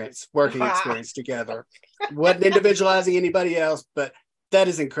experience, working experience together. Wasn't individualizing anybody else, but that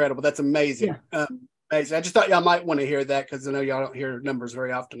is incredible. That's amazing. Yeah. Amazing. I just thought y'all might want to hear that, because I know y'all don't hear numbers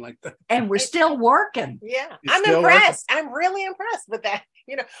very often like that. And we're still working. Yeah, I'm impressed. I'm really impressed with that.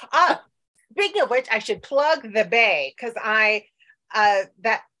 Speaking of which, I should plug the Bay, because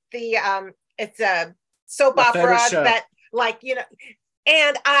it's a soap opera that,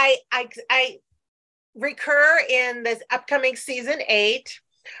 and I recur in this upcoming season 8.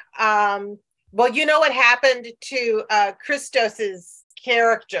 Well, you know what happened to Christos's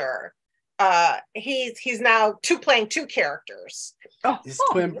character. He's now playing two characters. His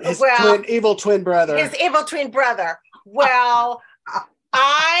evil twin brother. His evil twin brother. Well,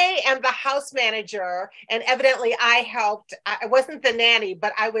 I am the house manager, and evidently I helped. I wasn't the nanny,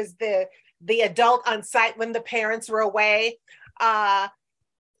 but I was the adult on site when the parents were away.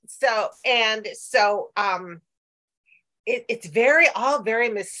 It's all very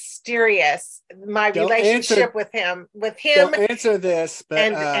mysterious. My relationship with him. Don't answer this, but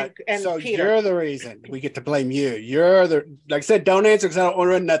and so Peter. You're the reason we get to blame you. Like I said, don't answer, because I don't want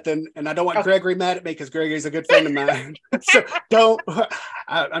to run nothing, and I don't want Gregory mad at me, because Gregory's a good friend of mine. So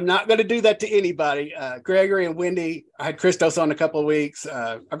I'm not going to do that to anybody. Gregory and Wendy, I had Christos on a couple of weeks.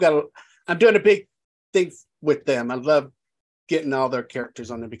 I'm doing a big thing with them. I love getting all their characters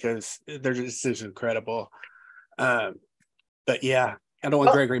on them, because they're just incredible. But yeah, I don't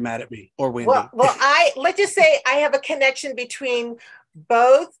want Gregory mad at me or Wendy. Well, let's just say I have a connection between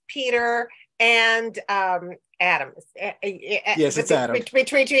both Peter and Adam. Yes, it's Adam.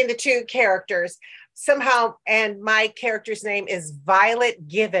 Between the two characters somehow, and my character's name is Violet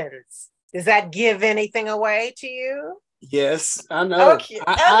Givens. Does that give anything away to you? Yes, I know. Okay.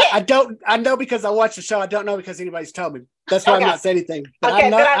 I know because I watch the show. I don't know because anybody's told me. That's why I'm not saying anything. But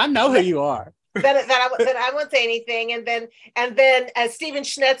I know who you are. Then I won't say anything, and then Stephen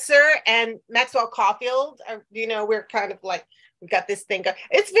Schnetzer and Maxwell Caulfield, we're kind of like, we've got this thing going.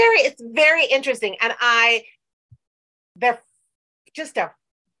 It's very interesting, and they're just a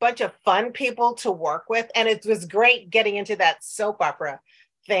bunch of fun people to work with, and it was great getting into that soap opera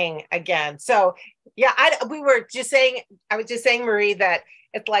thing again. So yeah, I was just saying, Marie, that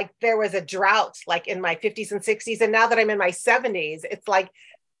it's like there was a drought like in my 50s and 60s. And now that I'm in my 70s, it's like,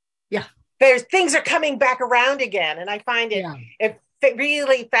 yeah, there's things are coming back around again. And I find it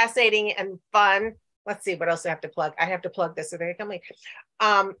really fascinating and fun. Let's see, what else do I have to plug? I have to plug this. So they're coming.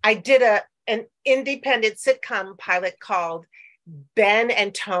 I did an independent sitcom pilot called Ben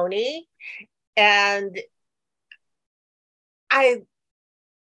and Tony. And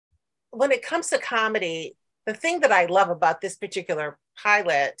when it comes to comedy, the thing that I love about this particular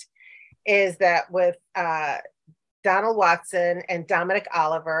pilot is that with Donald Watson and Dominic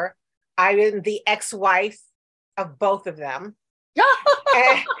Oliver, I am the ex-wife of both of them.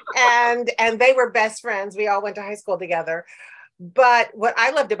 and they were best friends. We all went to high school together. But what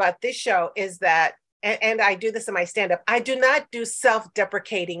I loved about this show is that, and I do this in my stand-up, I do not do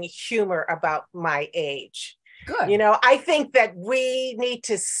self-deprecating humor about my age. Good. You know, I think that we need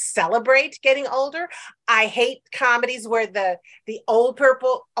to celebrate getting older. I hate comedies where the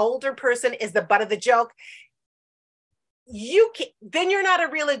older person is the butt of the joke. Then you're not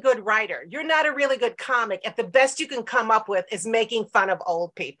a really good writer. You're not a really good comic if the best you can come up with is making fun of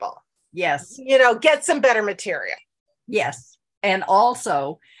old people. Yes. You know, get some better material. Yes. And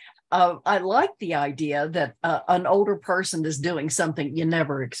also, I like the idea that an older person is doing something you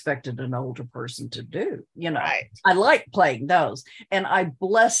never expected an older person to do. You know, right. I like playing those. And I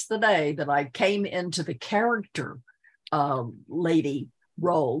bless the day that I came into the character lady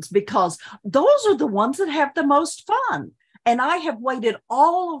roles, because those are the ones that have the most fun. And I have waited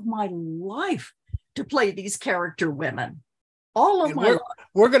all of my life to play these character women. All of my life.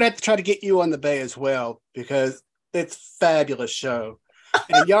 We're going to have to try to get you on the Bay as well, because it's a fabulous show.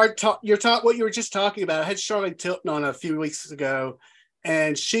 And what you were just talking about. I had Charlene Tilton on a few weeks ago,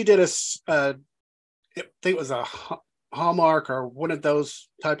 and she did I think it was a Hallmark or one of those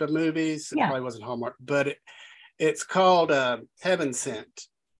type of movies. It probably wasn't Hallmark, but it's called Heaven Sent.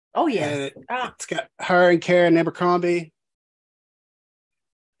 Oh yeah, and it's got her and Karen Abercrombie.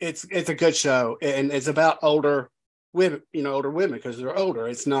 It's a good show, and it's about older women. You know, older women because they're older.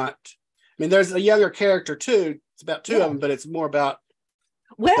 It's not. I mean, there's a younger character too. It's about two of them, but it's more about.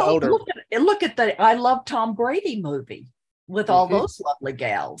 Well, look at the I Love Tom Brady movie with all those lovely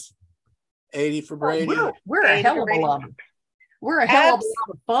gals. 80 for Brady. We're a hell of a lot. We're a hell of a lot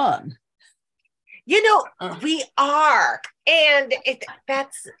of fun. You know, we are,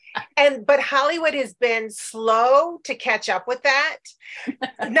 but Hollywood has been slow to catch up with that.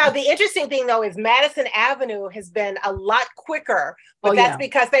 Now, the interesting thing though is Madison Avenue has been a lot quicker, but that's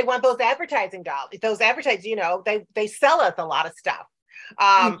because they want those advertising dollars. Those advertisers, you know, they sell us a lot of stuff,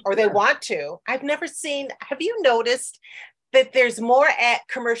 or they want to. I've never seen. Have you noticed that there's more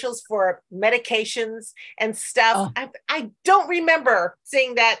commercials for medications and stuff? I don't remember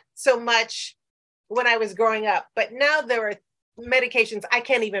seeing that so much when I was growing up, but now there are medications I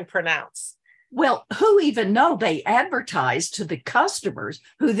can't even pronounce. Well, who even know? They advertise to the customers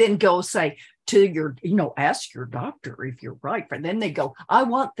who then go say to your, ask your doctor if you're right. And then they go, I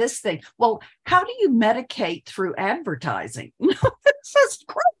want this thing. Well, how do you medicate through advertising? It's just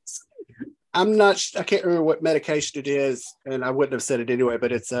crazy. I can't remember what medication it is, and I wouldn't have said it anyway,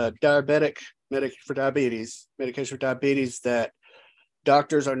 but it's a medication for diabetes that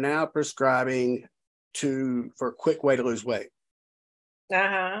doctors are now prescribing for a quick way to lose weight.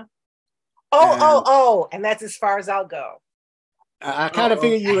 And that's as far as I'll go. I kind of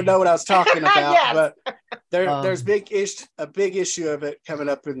figured you would know what I was talking about. Yes. But there's a big issue of it coming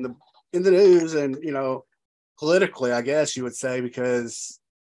up in the news, and politically, I guess you would say, because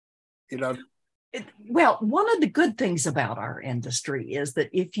well, one of the good things about our industry is that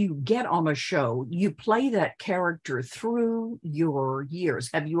if you get on a show, you play that character through your years.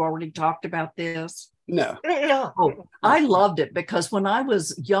 Have you already talked about this? No. Oh, I loved it because when I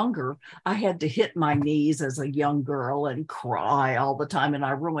was younger, I had to hit my knees as a young girl and cry all the time. And I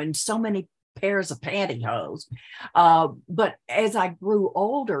ruined so many pairs of pantyhose. But as I grew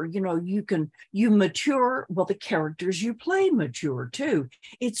older, you mature. Well, the characters you play mature too.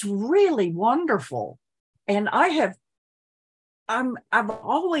 It's really wonderful. And I've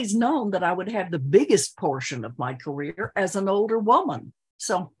always known that I would have the biggest portion of my career as an older woman.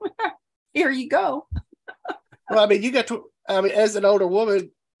 So here you go. Well, I mean, as an older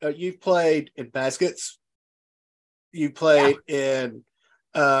woman, you've played in Baskets. You played in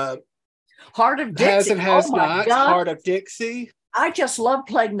Heart of Dixie. Has and Has Not, Hart of Dixie. I just love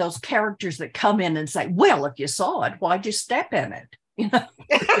playing those characters that come in and say, well, if you saw it, why'd you step in it?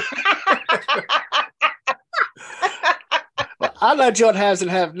 Well, I loved you on Has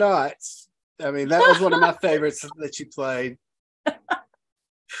and Have Nots. I mean, that was one of my favorites that you played.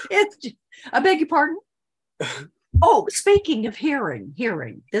 I beg your pardon? Oh, speaking of hearing,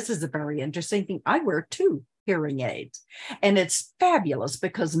 this is a very interesting thing. I wear 2 hearing aids, and it's fabulous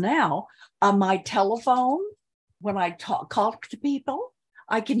because now on my telephone, when I talk to people,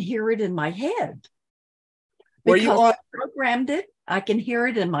 I can hear it in my head. Were you on? I programmed it. I can hear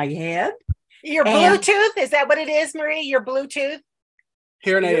it in my head. Your Bluetooth, is that what it is, Maree? Your Bluetooth?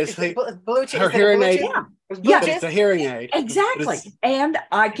 Hearing aid is Bluetooth. her hearing aid. Yeah, it's a hearing aid. Exactly. And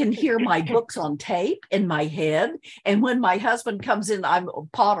I can hear my books on tape in my head. And when my husband comes in, I'm a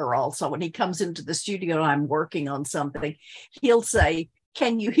Potter also, when he comes into the studio and I'm working on something, he'll say,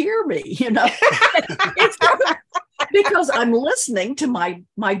 "Can you hear me?" It's because I'm listening to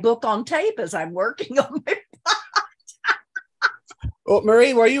my book on tape as I'm working on it. Well,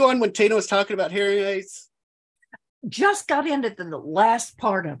 Maree, were you on when Tina was talking about hearing aids? Just got into the last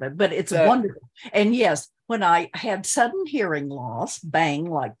part of it, but it's wonderful. And yes, when I had sudden hearing loss, bang,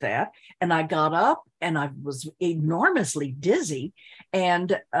 like that, and I got up and I was enormously dizzy,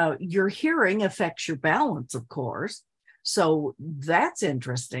 and your hearing affects your balance, of course. So that's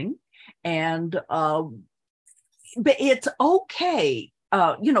interesting. And but it's okay.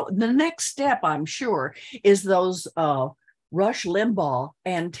 The next step, I'm sure, is those Rush Limbaugh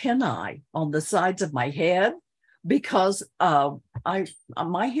antennae on the sides of my head, because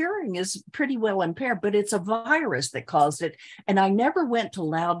my hearing is pretty well impaired, but it's a virus that caused it. And I never went to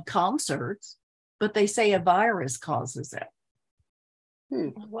loud concerts, but they say a virus causes it.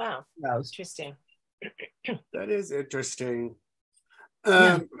 Wow. Interesting. That is interesting.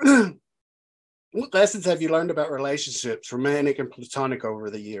 Yeah. What lessons have you learned about relationships, romantic and platonic, over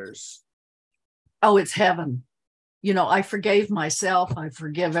the years? Oh, it's heaven. I forgave myself. I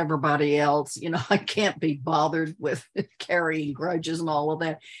forgive everybody else. I can't be bothered with carrying grudges and all of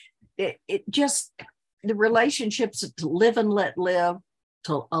that. It just, the relationships to live and let live,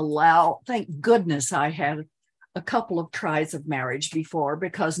 to allow, thank goodness I had a couple of tries of marriage before,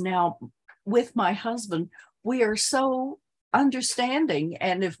 because now with my husband, we are so understanding.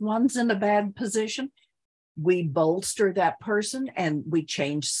 And if one's in a bad position, we bolster that person and we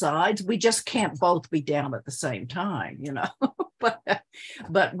change sides. We just can't both be down at the same time,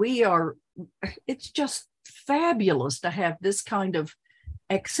 but we are, it's just fabulous to have this kind of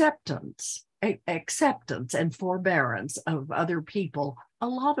acceptance and forbearance of other people, a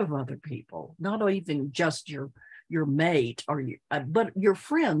lot of other people, not even just your mate but your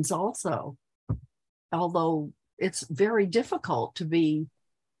friends also. Although it's very difficult to be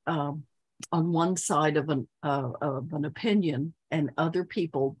on one side of an opinion, and other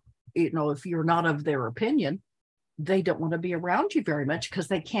people, if you're not of their opinion, they don't want to be around you very much because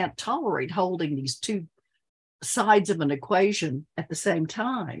they can't tolerate holding these 2 sides of an equation at the same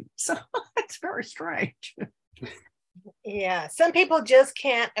time. So it's very strange. Yeah, some people just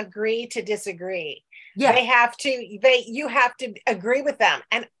can't agree to disagree. Yeah, you have to agree with them.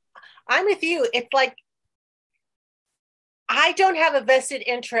 And I'm with you. It's like, I don't have a vested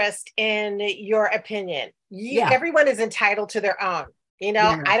interest in your opinion. Everyone is entitled to their own.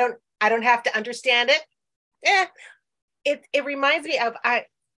 Yeah. I don't have to understand it. It reminds me of I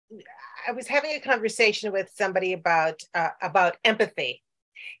was having a conversation with somebody about empathy.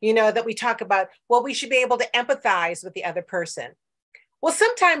 That we talk about, well, we should be able to empathize with the other person. Well,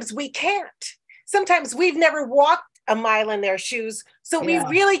 sometimes we can't. Sometimes we've never walked a mile in their shoes, so we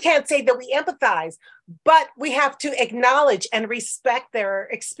really can't say that we empathize, but we have to acknowledge and respect their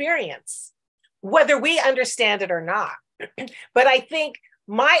experience, whether we understand it or not. But I think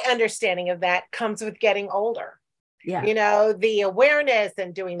my understanding of that comes with getting older. Yeah. The awareness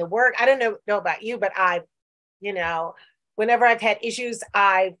and doing the work. I don't know about you, but whenever I've had issues,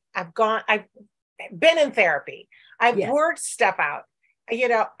 I've been in therapy. I've worked stuff out,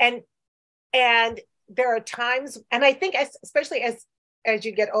 and there are times, and I think especially as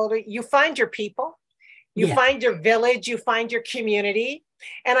you get older, you find your people, you find your village, you find your community.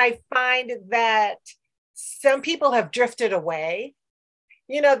 And I find that some people have drifted away.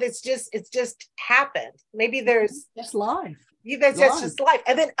 It's just happened. Maybe there's just life. That's just life.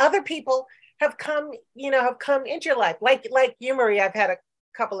 And then other people have come into your life. Like you, Maree, I've had a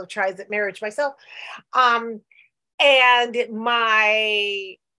couple of tries at marriage myself. And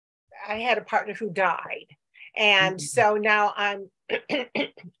I had a partner who died. And so now I'm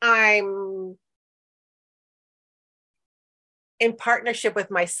in partnership with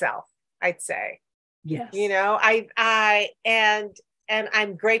myself, I'd say. Yes. And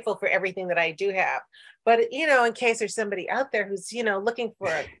I'm grateful for everything that I do have. But in case there's somebody out there who's looking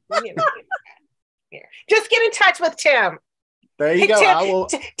for just get in touch with Tim. There you go.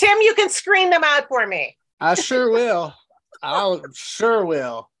 Tim, you can screen them out for me. I sure will. I sure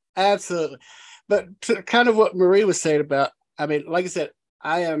will. Absolutely. But to kind of what Maree was saying about, I mean, like I said,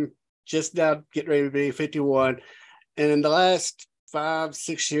 I am just now getting ready to be 51. And in the last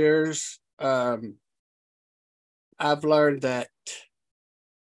 5-6 years, I've learned that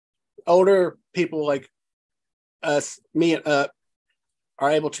older people like us, me and Up,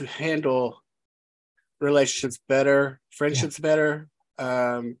 are able to handle relationships better, friendships better,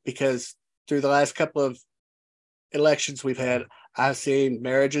 because through the last couple of elections we've had, I've seen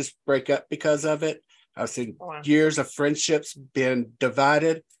marriages break up because of it. I've seen years of friendships being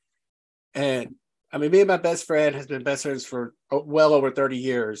divided. And I mean, me and my best friend has been best friends for well over 30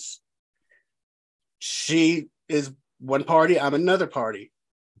 years. She is one party, I'm another party.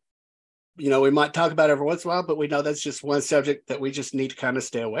 You know, we might talk about it every once in a while, but we know that's just one subject that we just need to kind of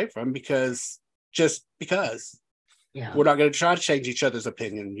stay away from because we're not going to try to change each other's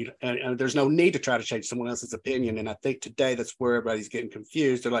opinion. And there's no need to try to change someone else's opinion. And I think today that's where everybody's getting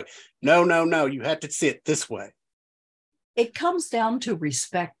confused. They're like, no, you have to see it this way. It comes down to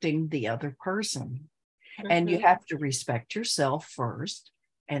respecting the other person. Mm-hmm. And you have to respect yourself first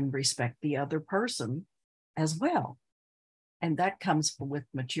and respect the other person as well. And that comes with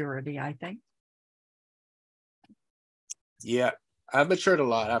maturity, I think. Yeah, I've matured a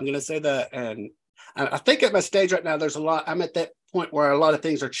lot. I'm going to say that. And I think at my stage right now, there's a lot. I'm at that point where a lot of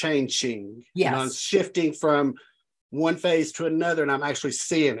things are changing. Yes. You know, I'm shifting from one phase to another, and I'm actually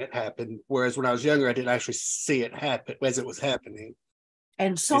seeing it happen. Whereas when I was younger, I didn't actually see it happen as it was happening.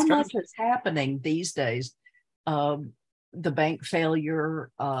 And so much is happening these days. The bank failure.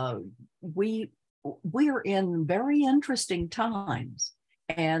 We're in very interesting times,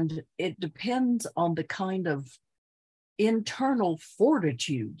 and it depends on the kind of internal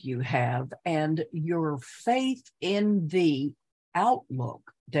fortitude you have and your faith in the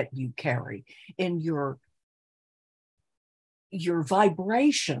outlook that you carry, in your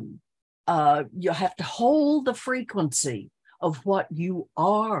vibration. You have to hold the frequency of what you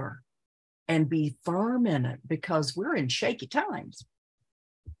are and be firm in it, because we're in shaky times.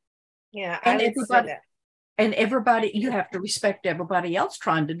 Yeah, and everybody, you have to respect everybody else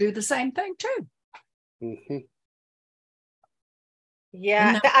trying to do the same thing too. Mm-hmm.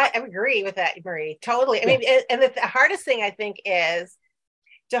 Yeah, I agree with that, Maree. Totally. I mean, and the hardest thing I think is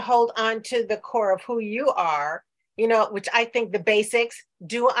to hold on to the core of who you are, you know, which I think the basics: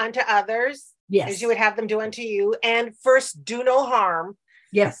 do unto others as you would have them do unto you, and first do no harm.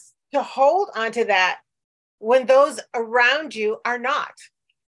 Yes. To hold on to that when those around you are not,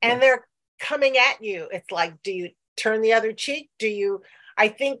 and they're coming at you. It's like, do you turn the other cheek? I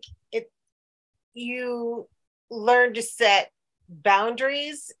think you learn to set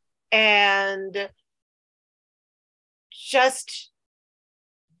boundaries and just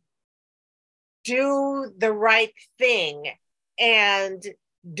do the right thing, and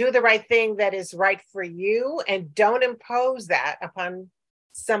do the right thing that is right for you, and don't impose that upon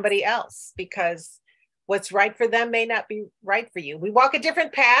somebody else, because what's right for them may not be right for you. We walk a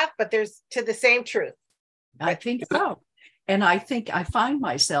different path, but there's to the same truth. I think so. And I think I find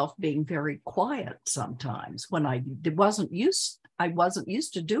myself being very quiet sometimes when I wasn't used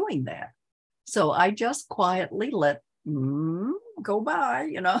to doing that. So I just quietly let go by,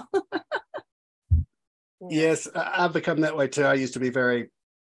 you know. Yes, I've become that way too. I used to be very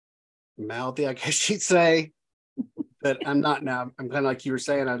mouthy, I guess you'd say, but I'm not now. I'm kind of like you were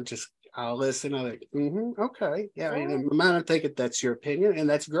saying. I'll listen. I'm like, okay, yeah. In my mind, I'm thinking that's your opinion, and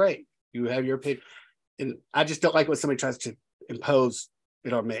that's great. You have your opinion, and I just don't like when somebody tries to impose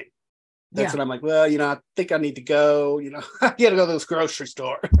it on me. That's when I'm like, well, you know, I think I need to go. You know, I got to go to this grocery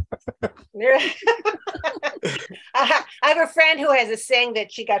store. I have a friend who has a saying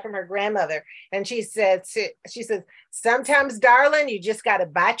that she got from her grandmother, and she says, sometimes, darling, you just got to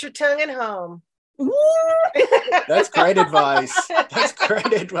bite your tongue at home. That's great advice. That's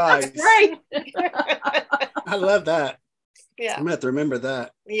great advice. That's great. I love that. Yeah, I'm gonna have to remember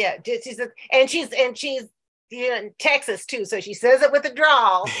that. Yeah, she says, and she's in Texas too, so she says it with a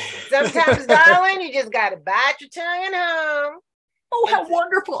drawl. Sometimes, darling, you just got to bite your tongue at home. Oh, how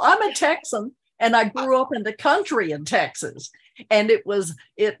wonderful! I'm a Texan, and I grew up in the country in Texas, and it was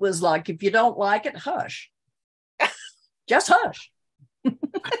like, if you don't like it, hush, just hush.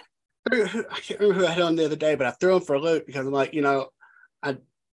 I can't remember who I had on the other day, but I threw him for a loop because I'm like, you know, I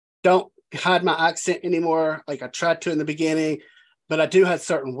don't hide my accent anymore. Like I tried to in the beginning, but I do have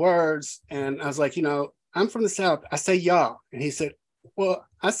certain words. And I was like, you know, I'm from the South. I say y'all. And he said, well,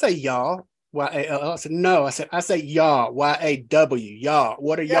 I say y'all, Y-A-L-L. I said, no. I say y'all, Y-A-W, y'all.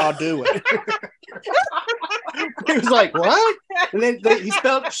 What are y'all doing? He was like, what? And then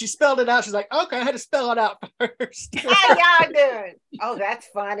she spelled it out. She's like, okay, I had to spell it out first. How y'all doing? Oh, that's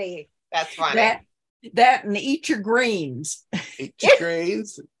funny. That's funny. That and eat your greens. Eat your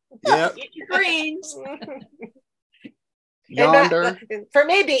greens. Yep. Eat your greens. Yonder. For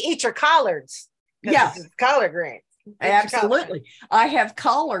me, be eat your collards. Yeah. Collard greens. Absolutely. I have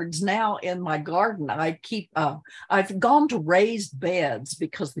collards now in my garden. I've gone to raised beds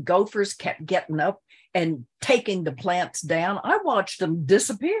because the gophers kept getting up and taking the plants down. I watched them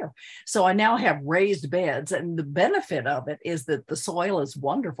disappear. So I now have raised beds, and the benefit of it is that the soil is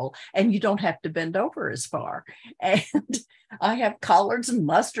wonderful and you don't have to bend over as far. And I have collards and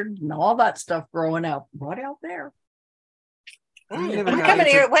mustard and all that stuff growing out right out there. I'm coming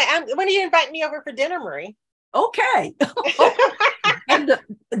here. When are you inviting me over for dinner, Maree? Okay. And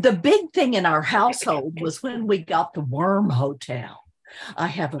the big thing in our household was when we got the worm hotel. I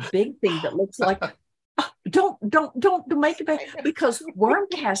have a big thing that looks like don't make it bad, because worm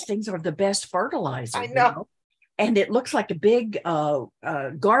castings are the best fertilizer. I know. And it looks like a big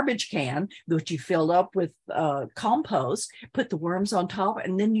garbage can that you fill up with compost, put the worms on top,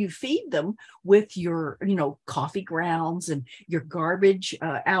 and then you feed them with your, coffee grounds and your garbage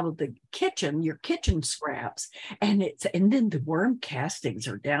out of the kitchen, your kitchen scraps. And then the worm castings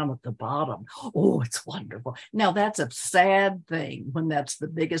are down at the bottom. Oh, it's wonderful. Now that's a sad thing when that's the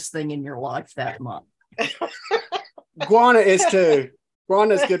biggest thing in your life that month. Guana is too.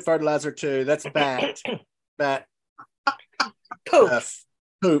 Guana is good fertilizer too. That's bat.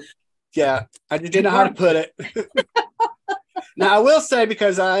 Poop. Yeah, I didn't know how to put it. Now I will say,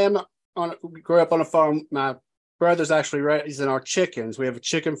 because grew up on a farm. My brother's actually raising our chickens. We have a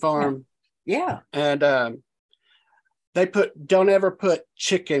chicken farm. Yeah, and don't ever put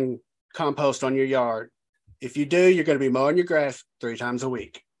chicken compost on your yard. If you do, you're going to be mowing your grass 3 times a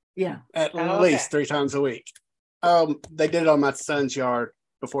week. Yeah, at least 3 times a week. They did it on my son's yard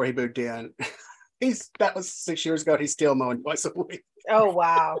before he moved in. That was 6 years ago. He's still mowing twice a week. Oh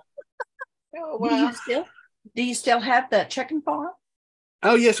wow! Oh wow! Do you still have that chicken farm?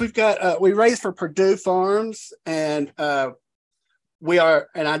 Oh yes, we've got. We raise for Purdue Farms, and we are.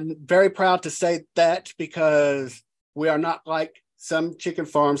 And I'm very proud to say that, because we are not like some chicken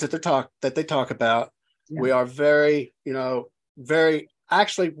farms that they talk about. Yeah. We are very, very.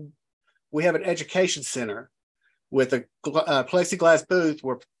 Actually, we have an education center with a plexiglass booth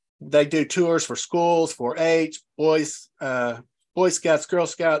where they do tours for schools, 4-H, boys, Boy Scouts, Girl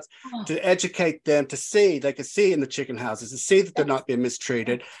Scouts, to educate them they can see in the chicken houses, to see that they're not being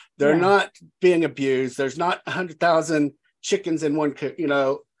mistreated. They're not being abused. There's not 100,000 chickens in one,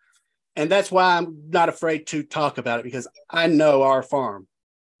 and that's why I'm not afraid to talk about it, because I know our farm.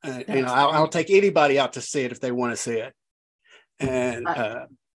 I'll take anybody out to see it if they want to see it. And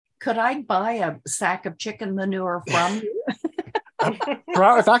could I buy a sack of chicken manure from you?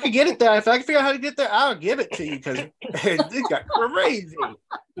 If I could get it there, if I can figure out how to get there, I'll give it to you, because it's got crazy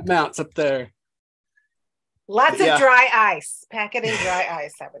amounts up there. Lots of dry ice. Pack it in dry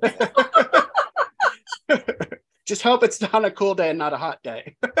ice, I would say. Just hope it's on a cool day and not a hot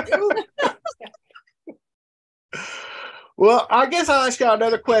day. Well, I guess I'll ask y'all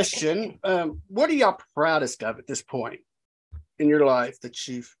another question. What are y'all proudest of at this point in your life that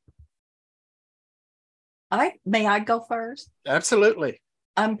you've... May I go first? Absolutely.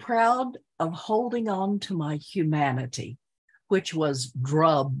 I'm proud of holding on to my humanity, which was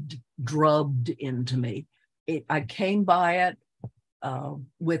drubbed into me. I came by it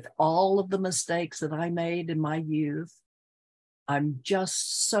with all of the mistakes that I made in my youth. I'm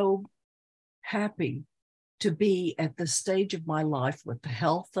just so happy to be at the stage of my life with the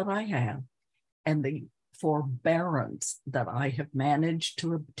health that I have and the forbearance that I have managed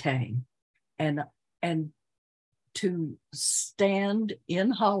to obtain, and to stand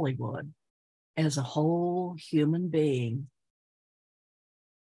in Hollywood as a whole human being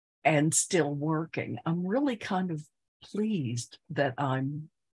and still working. I'm really kind of pleased that I'm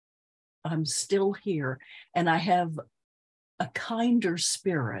still here, and I have a kinder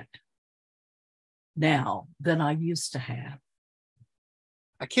spirit now than I used to have.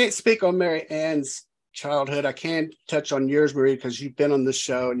 I can't speak on Mariann's childhood. I can touch on yours, Maree, because you've been on the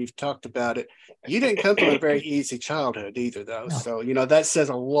show and you've talked about it. You didn't come from a very easy childhood either, though. No. So, that says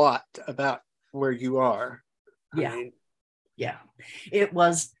a lot about where you are. Yeah. It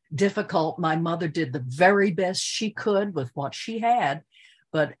was difficult. My mother did the very best she could with what she had.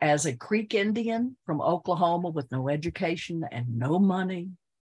 But as a Creek Indian from Oklahoma with no education and no money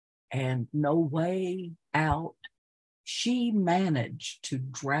and no way out, she managed to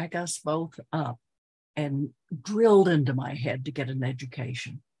drag us both up and drilled into my head to get an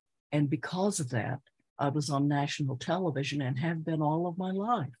education. And because of that, I was on national television and have been all of my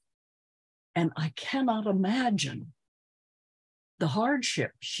life. And I cannot imagine the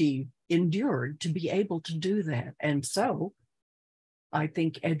hardship she endured to be able to do that. And so I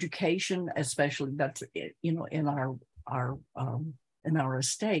think education, especially that's, you know, in our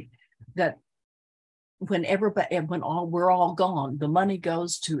estate, that when we're all gone, the money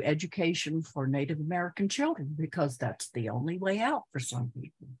goes to education for Native American children, because that's the only way out for some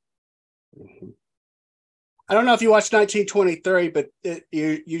people. Mm-hmm. I don't know if you watched 1923, but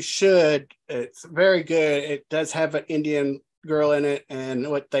you should. It's very good. It does have an Indian girl in it and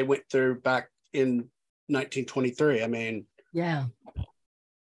what they went through back in 1923. I mean, yeah.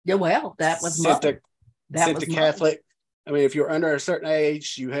 Well, that was sent to Catholic. I mean, if you're under a certain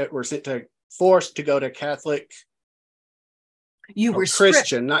age, were forced to go to Catholic. You were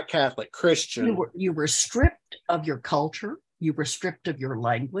Christian, not Catholic, Christian. You were stripped of your culture. You were stripped of your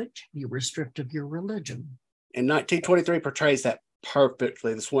language. You were stripped of your religion. And 1923 portrays that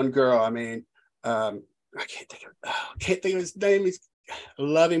perfectly. This one girl, I mean, I can't think of his name. I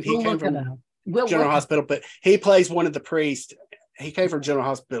love him. He came from General Hospital, but he plays one of the priests. He came from General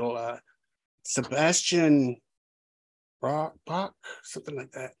Hospital. Sebastian Bach, something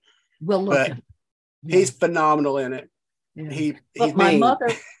like that. Well, look, but he's phenomenal in it. Yeah. But my mother,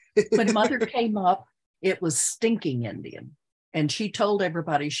 when Mother came up, it was stinking Indian, and she told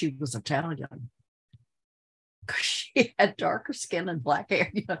everybody she was Italian. She had darker skin and black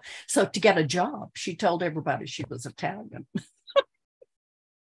hair, you know. So to get a job, she told everybody she was Italian.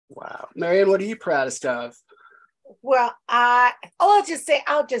 Wow, Mariann, what are you proudest of? Well, I'll just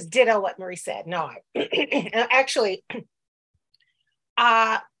ditto what Maree said. No, actually,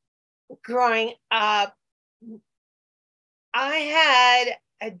 growing up, I had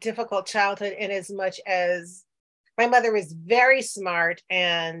a difficult childhood in as much as my mother was very smart,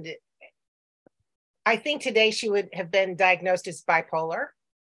 and I think today she would have been diagnosed as bipolar.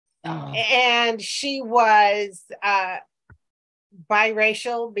 Oh. And she was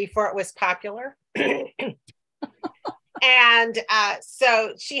biracial before it was popular. And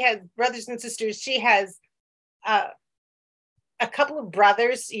so she has brothers and sisters. She has a couple of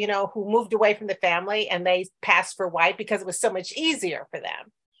brothers, you know, who moved away from the family and they passed for white because it was so much easier for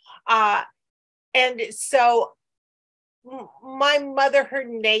them. And so my mother, her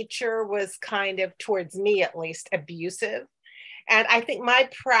nature was kind of, towards me at least, abusive. And I think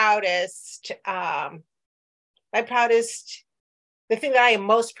the thing that I am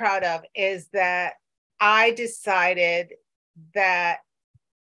most proud of is that I decided that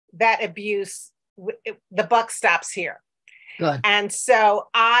abuse, the buck stops here. Good. And so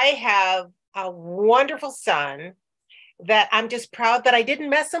I have a wonderful son that I'm just proud that I didn't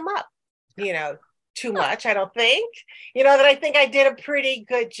mess him up, you know, too much, I don't think. You know, that I think I did a pretty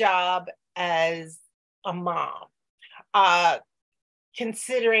good job as a mom.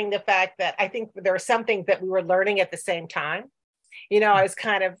 Considering the fact that I think there are some things that we were learning at the same time. You know, I was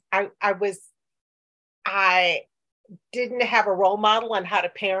kind of, I didn't have a role model on how to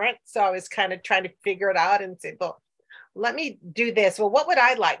parent. So I was kind of trying to figure it out and say, well, let me do this. Well, what would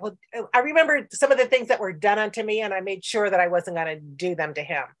I like? Well, I remember some of the things that were done unto me, and I made sure that I wasn't going to do them to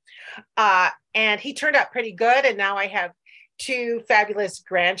him. And he turned out pretty good. And now I have 2 fabulous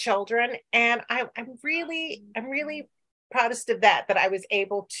grandchildren. And I'm really proudest of that I was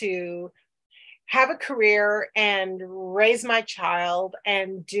able to have a career and raise my child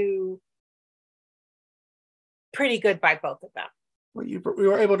and do pretty good by both of them. Well, we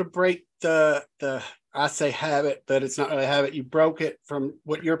were able to break the I say habit, but it's not really a habit. You broke it from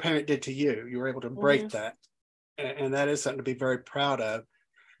what your parent did to you. You were able to break that. And that is something to be very proud of.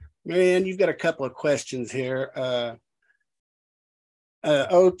 Mariann, you've got a couple of questions here.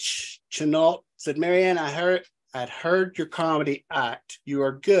 Chenault said, Mariann, I'd heard your comedy act. You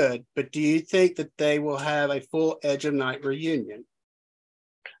are good, but do you think that they will have a full Edge of Night reunion?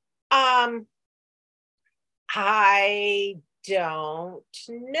 I don't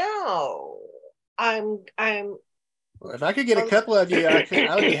know. Well, if I could get a couple of you, I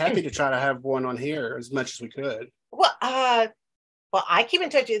would be happy to try to have one on here as much as we could. Well, I keep in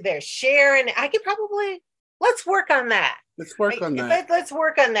touch with their Sharon. I could probably, let's work on that. Let's work on that. Let's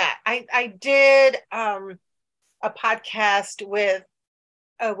work on that. I did a podcast with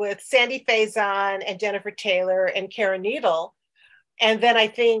Sandy Faison and Jennifer Taylor and Karen Needle. And then I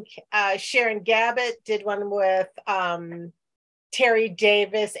think Sharon Gabbett did one with Terry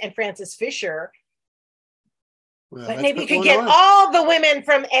Davis and Frances Fisher. Well, but maybe you could get all the women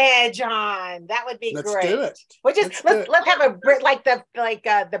from Edge on. That would be great. Let's do it. Let's have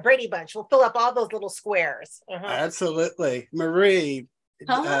the Brady Bunch. We'll fill up all those little squares. Absolutely. Maree,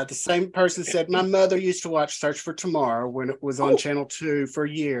 the same person said, my mother used to watch Search for Tomorrow when it was on Channel 2 for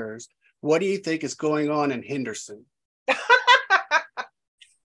years. What do you think is going on in Henderson?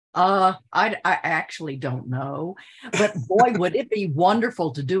 I actually don't know, but boy, would it be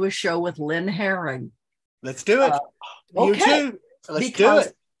wonderful to do a show with Lynn Herring. Let's do it. You Okay. too. Let's Because do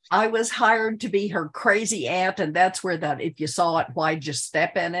it. I was hired to be her crazy aunt, and that's where that, if you saw it, why'd you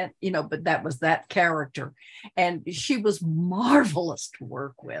step in it? But that was that character. And she was marvelous to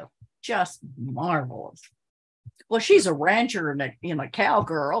work with, just marvelous. Well, she's a rancher and a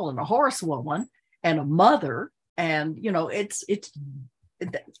cowgirl and a horsewoman and a mother. And,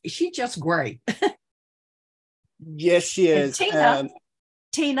 she's just great. Yes, she is.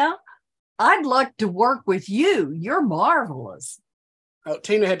 Tina, I'd like to work with you. You're marvelous. Oh,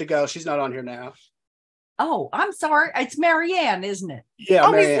 Tina had to go. She's not on here now. Oh, I'm sorry. It's Mariann, isn't it? Yeah,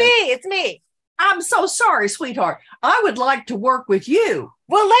 Mariann. It's me. I'm so sorry, sweetheart. I would like to work with you.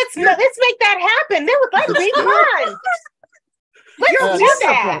 Well, let's make that happen. Let's be fun. Let's do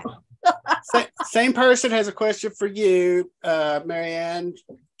that. Same person has a question for you, Mariann.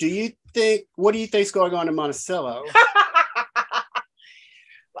 What do you think's going on in Monticello?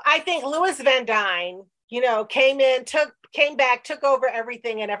 I think Louis Van Dyne, came back, took over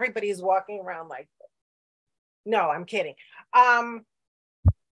everything, and everybody's walking around like, no, I'm kidding. When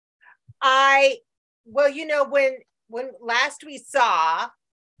last we saw,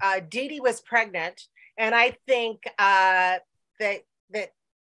 Dee Dee was pregnant, and I think that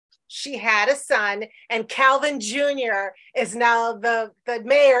she had a son, and Calvin Jr. is now the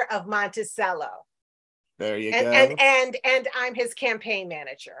mayor of Monticello. There you go. And I'm his campaign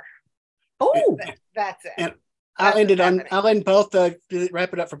manager. Oh, that's it. And I'll end both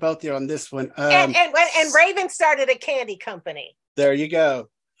wrap it up for both of you on this one. And Raven started a candy company. There you go.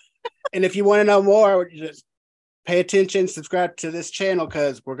 And if you want to know more, just pay attention, subscribe to this channel,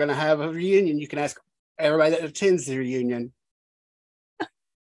 because we're going to have a reunion. You can ask everybody that attends the reunion.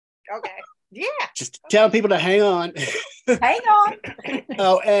 Okay. Yeah. Just telling people to hang on. Hang on.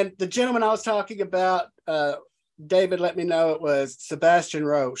 Oh, and the gentleman I was talking about, David let me know it was Sebastian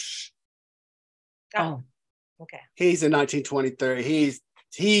Roche. Oh. Okay. He's in 1923.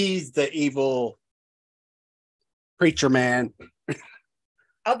 He's the evil preacher man.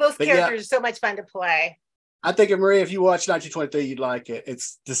 Oh, those characters are so much fun to play. I think, Maree, if you watch 1923, you'd like it.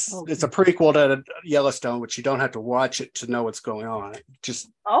 It's a prequel to Yellowstone, which you don't have to watch it to know what's going on.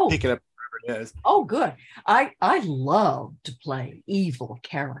 Just pick it up wherever it is. Oh, good. I love to play evil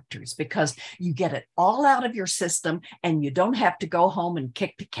characters because you get it all out of your system and you don't have to go home and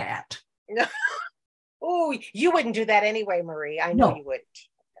kick the cat. Oh, you wouldn't do that anyway, Maree. I know you wouldn't.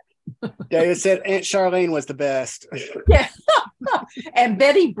 David said Aunt Charlene was the best. Yeah. And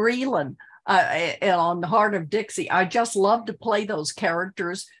Betty Breland on the Hart of Dixie. I just love to play those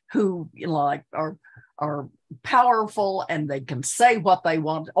characters who are powerful and they can say what they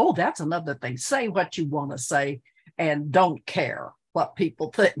want. Oh, that's another thing. Say what you want to say and don't care what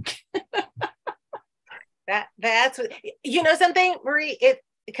people think. That's what, something, Maree,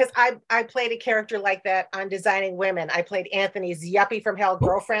 because I played a character like that on Designing Women. I played Anthony's yuppie from hell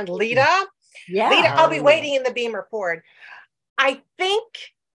girlfriend, Lita. Yeah. Lita, I'll be waiting in the Beamer Ford. I think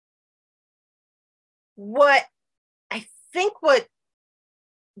what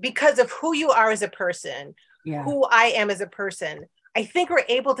because of who you are as a person, who I am as a person, I think we're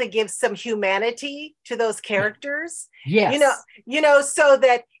able to give some humanity to those characters. Yes. So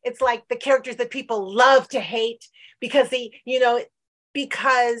that it's like the characters that people love to hate because that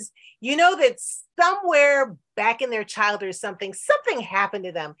somewhere back in their childhood something happened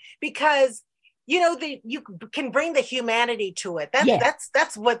to them, because you can bring the humanity to it.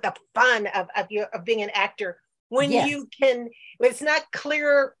 That's what the fun of being an actor, when you can, it's not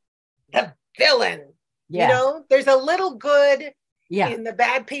clear the villain. There's a little good in the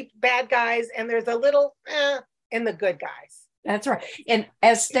bad guys, and there's a little in the good guys. That's right. And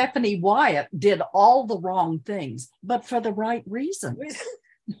as Stephanie Wyatt did all the wrong things, but for the right reason.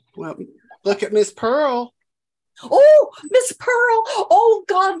 Well, look at Miss Pearl. Oh, Miss Pearl. Oh,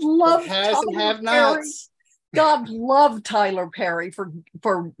 God love Tyler Perry. God love Tyler Perry for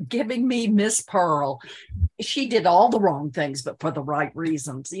giving me Miss Pearl. She did all the wrong things, but for the right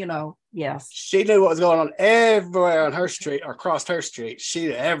reasons, yes. She knew what was going on everywhere on her street or across her street. She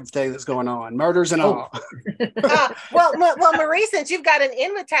knew everything that's going on, murders and all. Well, Maree, since you've got an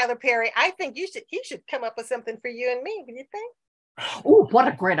in with Tyler Perry, I think he should come up with something for you and me. What do you think? Oh, what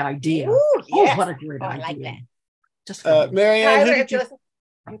a great idea. Ooh, yes. Oh, what a great idea. I like that. Just Mariann, I'll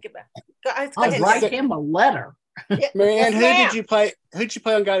write him a letter. Mariann, who'd you play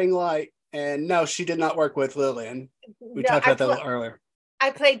on Guiding Light? And no, she did not work with Lillian. We talked about that a little earlier.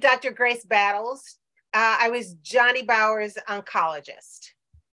 I played Dr. Grace Battles. I was Johnny Bauer's oncologist.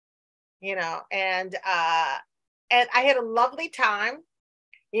 And I had a lovely time.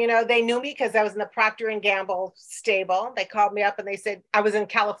 You know, they knew me because I was in the Procter and Gamble stable. They called me up and they said, I was in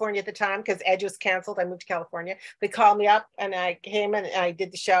California at the time because Edge was canceled. I moved to California. They called me up and I came and I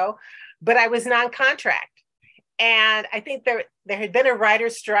did the show, but I was non-contract. And I think there had been a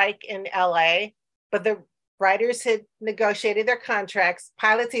writer's strike in LA, but the writers had negotiated their contracts.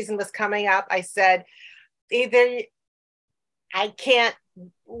 Pilot season was coming up. I said, either I can't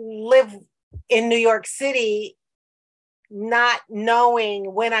live in New York City not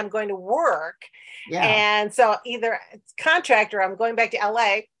knowing when I'm going to work. Yeah. And so either it's contract or I'm going back to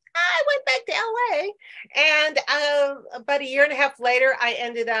LA. I went back to LA. And about a year and a half later, I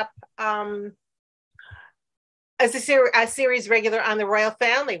ended up as a series regular on The Royal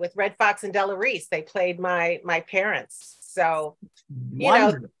Family with Red Fox and Della Reese. They played my parents. So, you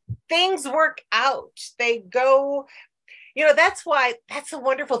know, things work out. They go, you know, that's the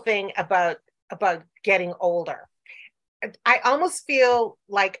wonderful thing about getting older. I almost feel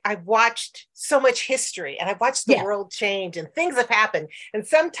like I've watched so much history and I've watched the world change and things have happened. And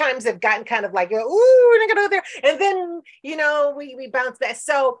sometimes I've gotten kind of like, ooh, we're not gonna go there. And then, you know, we bounce back.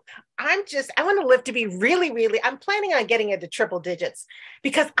 So I want to live to be really, really, I'm planning on getting into triple digits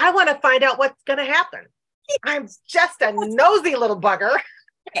because I want to find out what's going to happen. I'm just a nosy little bugger.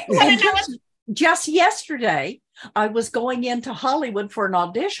 And just yesterday, I was going into Hollywood for an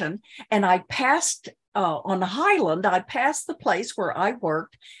audition and I passed on Highland, I passed the place where I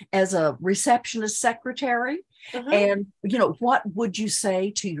worked as a receptionist secretary. Mm-hmm. And, you know, what would you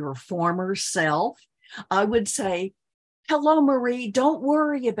say to your former self? I would say, hello, Maree, don't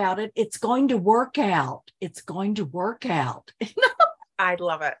worry about it. It's going to work out. It's going to work out. I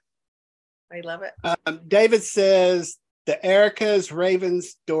love it. I love it. David says the Ericas,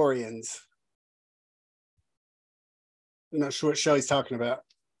 Ravens, Dorians. I'm not sure what show he's talking about.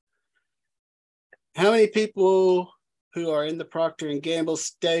 How many people who are in the Procter and Gamble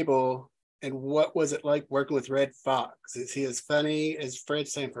stable, and what was it like working with Red Fox? Is he as funny as Fred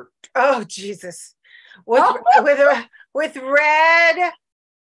Sanford? Oh, Jesus. With Red,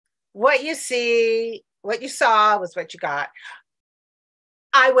 what you saw was what you got.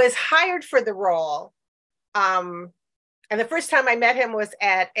 I was hired for the role. And the first time I met him was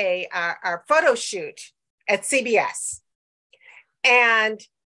at our photo shoot at CBS. And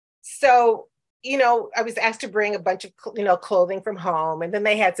so, you know, I was asked to bring a bunch of, you know, clothing from home, and then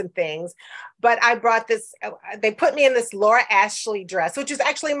they had some things, but I brought this, they put me in this Laura Ashley dress, which is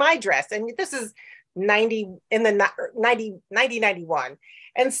actually my dress. And this is 91.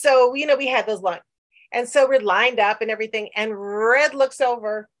 And so, you know, we had those long, and so we're lined up and everything. And Red looks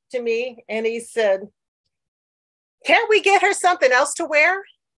over to me and he said, can't we get her something else to wear?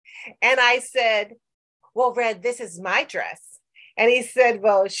 And I said, well, Red, this is my dress. And he said,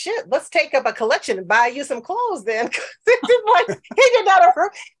 well, shit, let's take up a collection and buy you some clothes then. He did not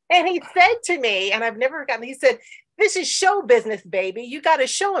approve. And he said to me, and I've never forgotten, he said, this is show business, baby. You got to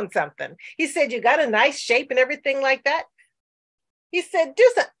show him something. He said, you got a nice shape and everything like that. He said, do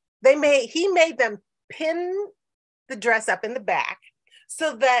something. He made them pin the dress up in the back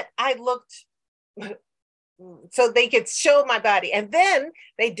so that I looked, so they could show my body. And then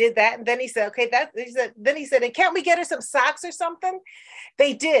they did that. And then he said, okay, he said, and can't we get her some socks or something?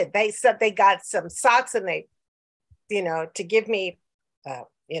 They did. They said they got some socks and they, you know, to give me,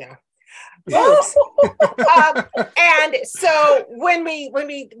 you know, boobs. And so when we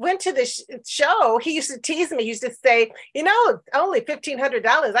went to the show, he used to tease me. He used to say, you know, only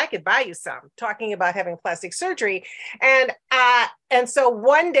 $1,500, I could buy you some, talking about having plastic surgery. And so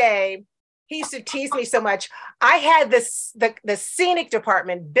one day, he used to tease me so much. I had the scenic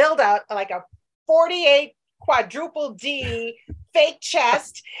department build out like a 48 quadruple D fake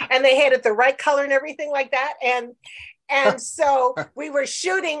chest, and they had it the right color and everything like that. And so we were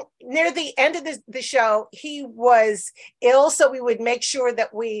shooting near the end of the show. He was ill, so we would make sure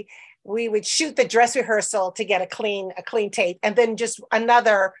that we would shoot the dress rehearsal to get a clean tape, and then just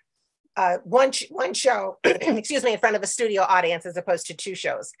another one show, excuse me, in front of a studio audience as opposed to two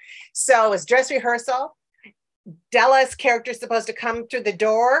shows. So it was dress rehearsal. Della's character is supposed to come through the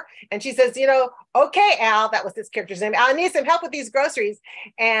door, and she says, you know, okay, Al, that was this character's name. I need some help with these groceries.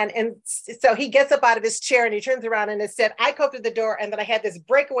 And so he gets up out of his chair and he turns around and it said, I go through the door, and then I had this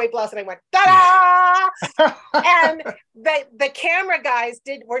breakaway blouse and I went, ta-da! And the camera guys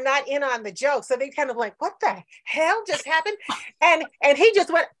were not in on the joke. So they kind of like, what the hell just happened? And he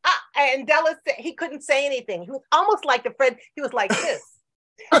just went, ah, and Della said, he couldn't say anything. He was almost like the friend, he was like this.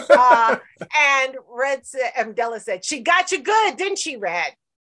 And Red said, and Della said, she got you good, didn't she, Red?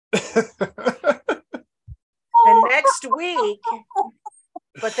 The next week,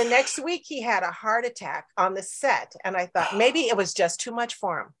 But the next week he had a heart attack on the set. And I thought maybe it was just too much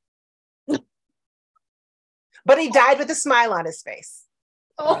for him. But he died with a smile on his face.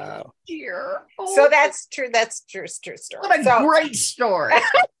 Oh, dear. Oh, so that's true. That's true story. What a great story.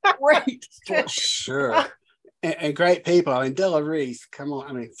 Great story. Sure. And great people. I mean, Della Reese, come on.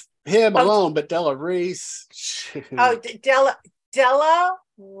 I mean, him alone, but Della Reese. Shoot. Oh, Della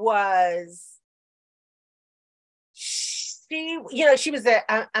was, she was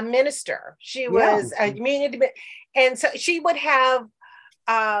a minister. She was a community, and so she would have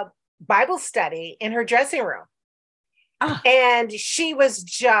Bible study in her dressing room. And she was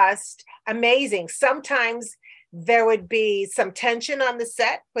just amazing. Sometimes there would be some tension on the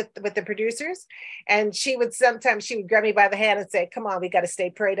set with the producers, and she would grab me by the hand and say, "Come on, we got to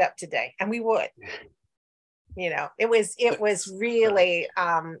stay prayed up today," and we would. It was really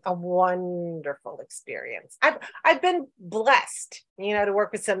a wonderful experience. I've been blessed, to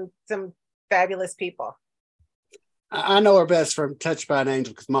work with some fabulous people. I know her best from Touched by an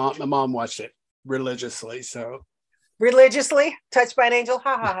Angel because my mom watched it religiously. So religiously touched by an angel,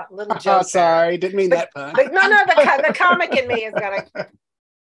 ha ha ha. Little joke. Sorry, didn't mean that pun. But no, the comic in me is gonna.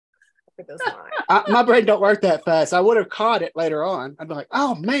 My brain don't work that fast. I would have caught it later on. I'd be like,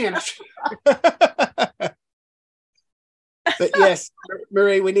 oh man. But yes,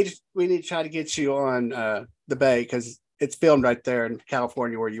 Maree, we need to try to get you on the Bay because it's filmed right there in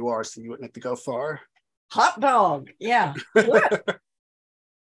California where you are, so you wouldn't have to go far. Hot dog, yeah.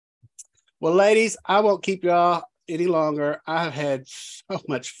 Well, ladies, I won't keep y'all any longer. I've had so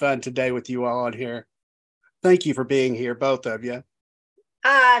much fun today with you all on here. Thank you for being here, both of you.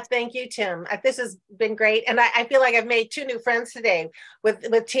 Thank you, Tim. This has been great. And I feel like I've made 2 new friends today with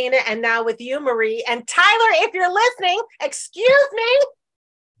Tina and now with you, Maree. And Tyler, if you're listening, excuse me.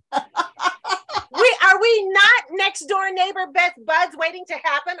 Are we not next door neighbor best buds waiting to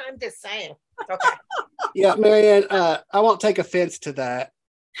happen? I'm just saying. Okay. Yeah, Mariann, I won't take offense to that.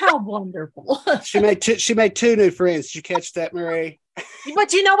 How wonderful. She made 2 new friends. Did you catch that, Maree?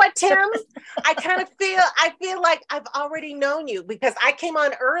 But you know what, Tim? I feel like I've already known you because I came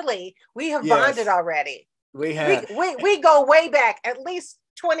on early. We have bonded already. We have. We go way back, at least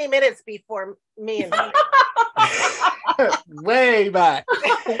 20 minutes before me and you. Way back.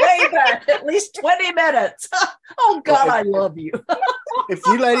 Way back, at least 20 minutes. Oh, God, I love you. If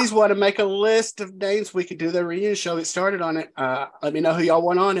you ladies want to make a list of names, we could do the reunion show. Get started on it. Let me know who y'all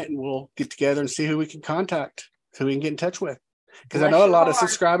want on it, and we'll get together and see who we can contact, who we can get in touch with. Because I know a lot of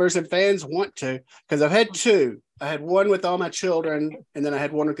subscribers and fans want to. Because I've had 2. I had one with All My Children, and then I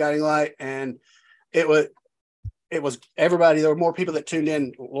had one with Guiding Light, and it was everybody. There were more people that tuned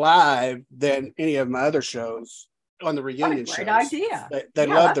in live than any of my other shows on the reunion shows. Great idea. They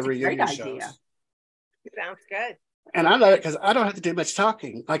love the reunion shows. Sounds good. And I love it because I don't have to do much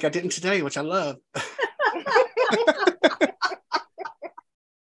talking like I didn't today, which I love.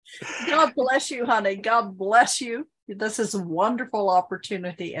 God bless you, honey. God bless you. This is a wonderful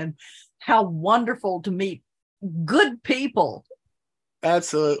opportunity, and how wonderful to meet good people.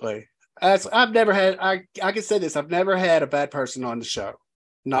 Absolutely. I've never had, I can say this, I've never had a bad person on the show.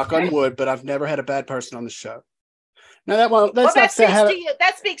 Knock on wood, but I've never had a bad person on the show. Now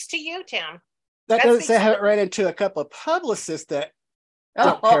that speaks to you, Tim. That doesn't say I haven't ran into a couple of publicists that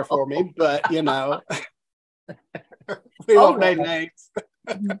don't care for me, but we won't name names.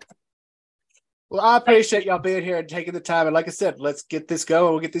 Well, I appreciate y'all being here and taking the time. And like I said, let's get this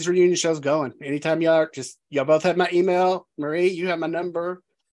going. We'll get these reunion shows going. Anytime y'all both have my email. Maree, you have my number.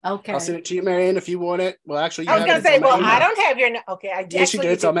 Okay. I'll send it to you, Mariann, if you want it. Well, actually, I was going to say, I don't have your. Okay, I yes, you do.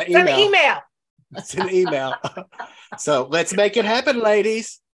 It's on my email. It's an email. It's an email. So let's make it happen,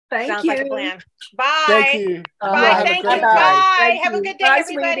 ladies. Sounds like a plan. Bye. Thank you. Bye. Thank you. Bye. Have a good day,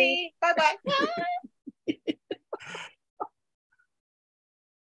 everybody. Bye.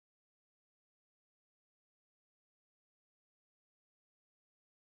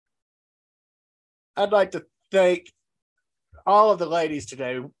 I'd like to thank all of the ladies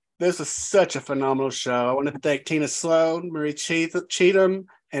today. This was such a phenomenal show. I want to thank Tina Sloan, Maree Cheatham,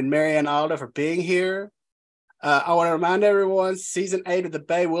 and Mariann Aalda for being here. I want to remind everyone, season 8 of The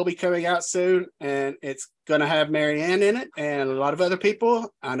Bay will be coming out soon, and it's going to have Mariann in it and a lot of other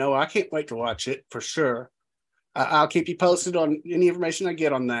people. I know I can't wait to watch it for sure. I'll keep you posted on any information I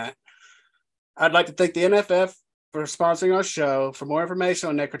get on that. I'd like to thank the NFF for sponsoring our show. For more information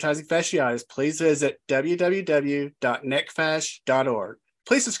on necrotizing fasciitis, please visit www.necfash.org.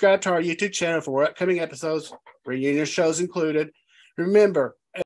 Please subscribe to our YouTube channel for upcoming episodes, reunion shows included. Remember,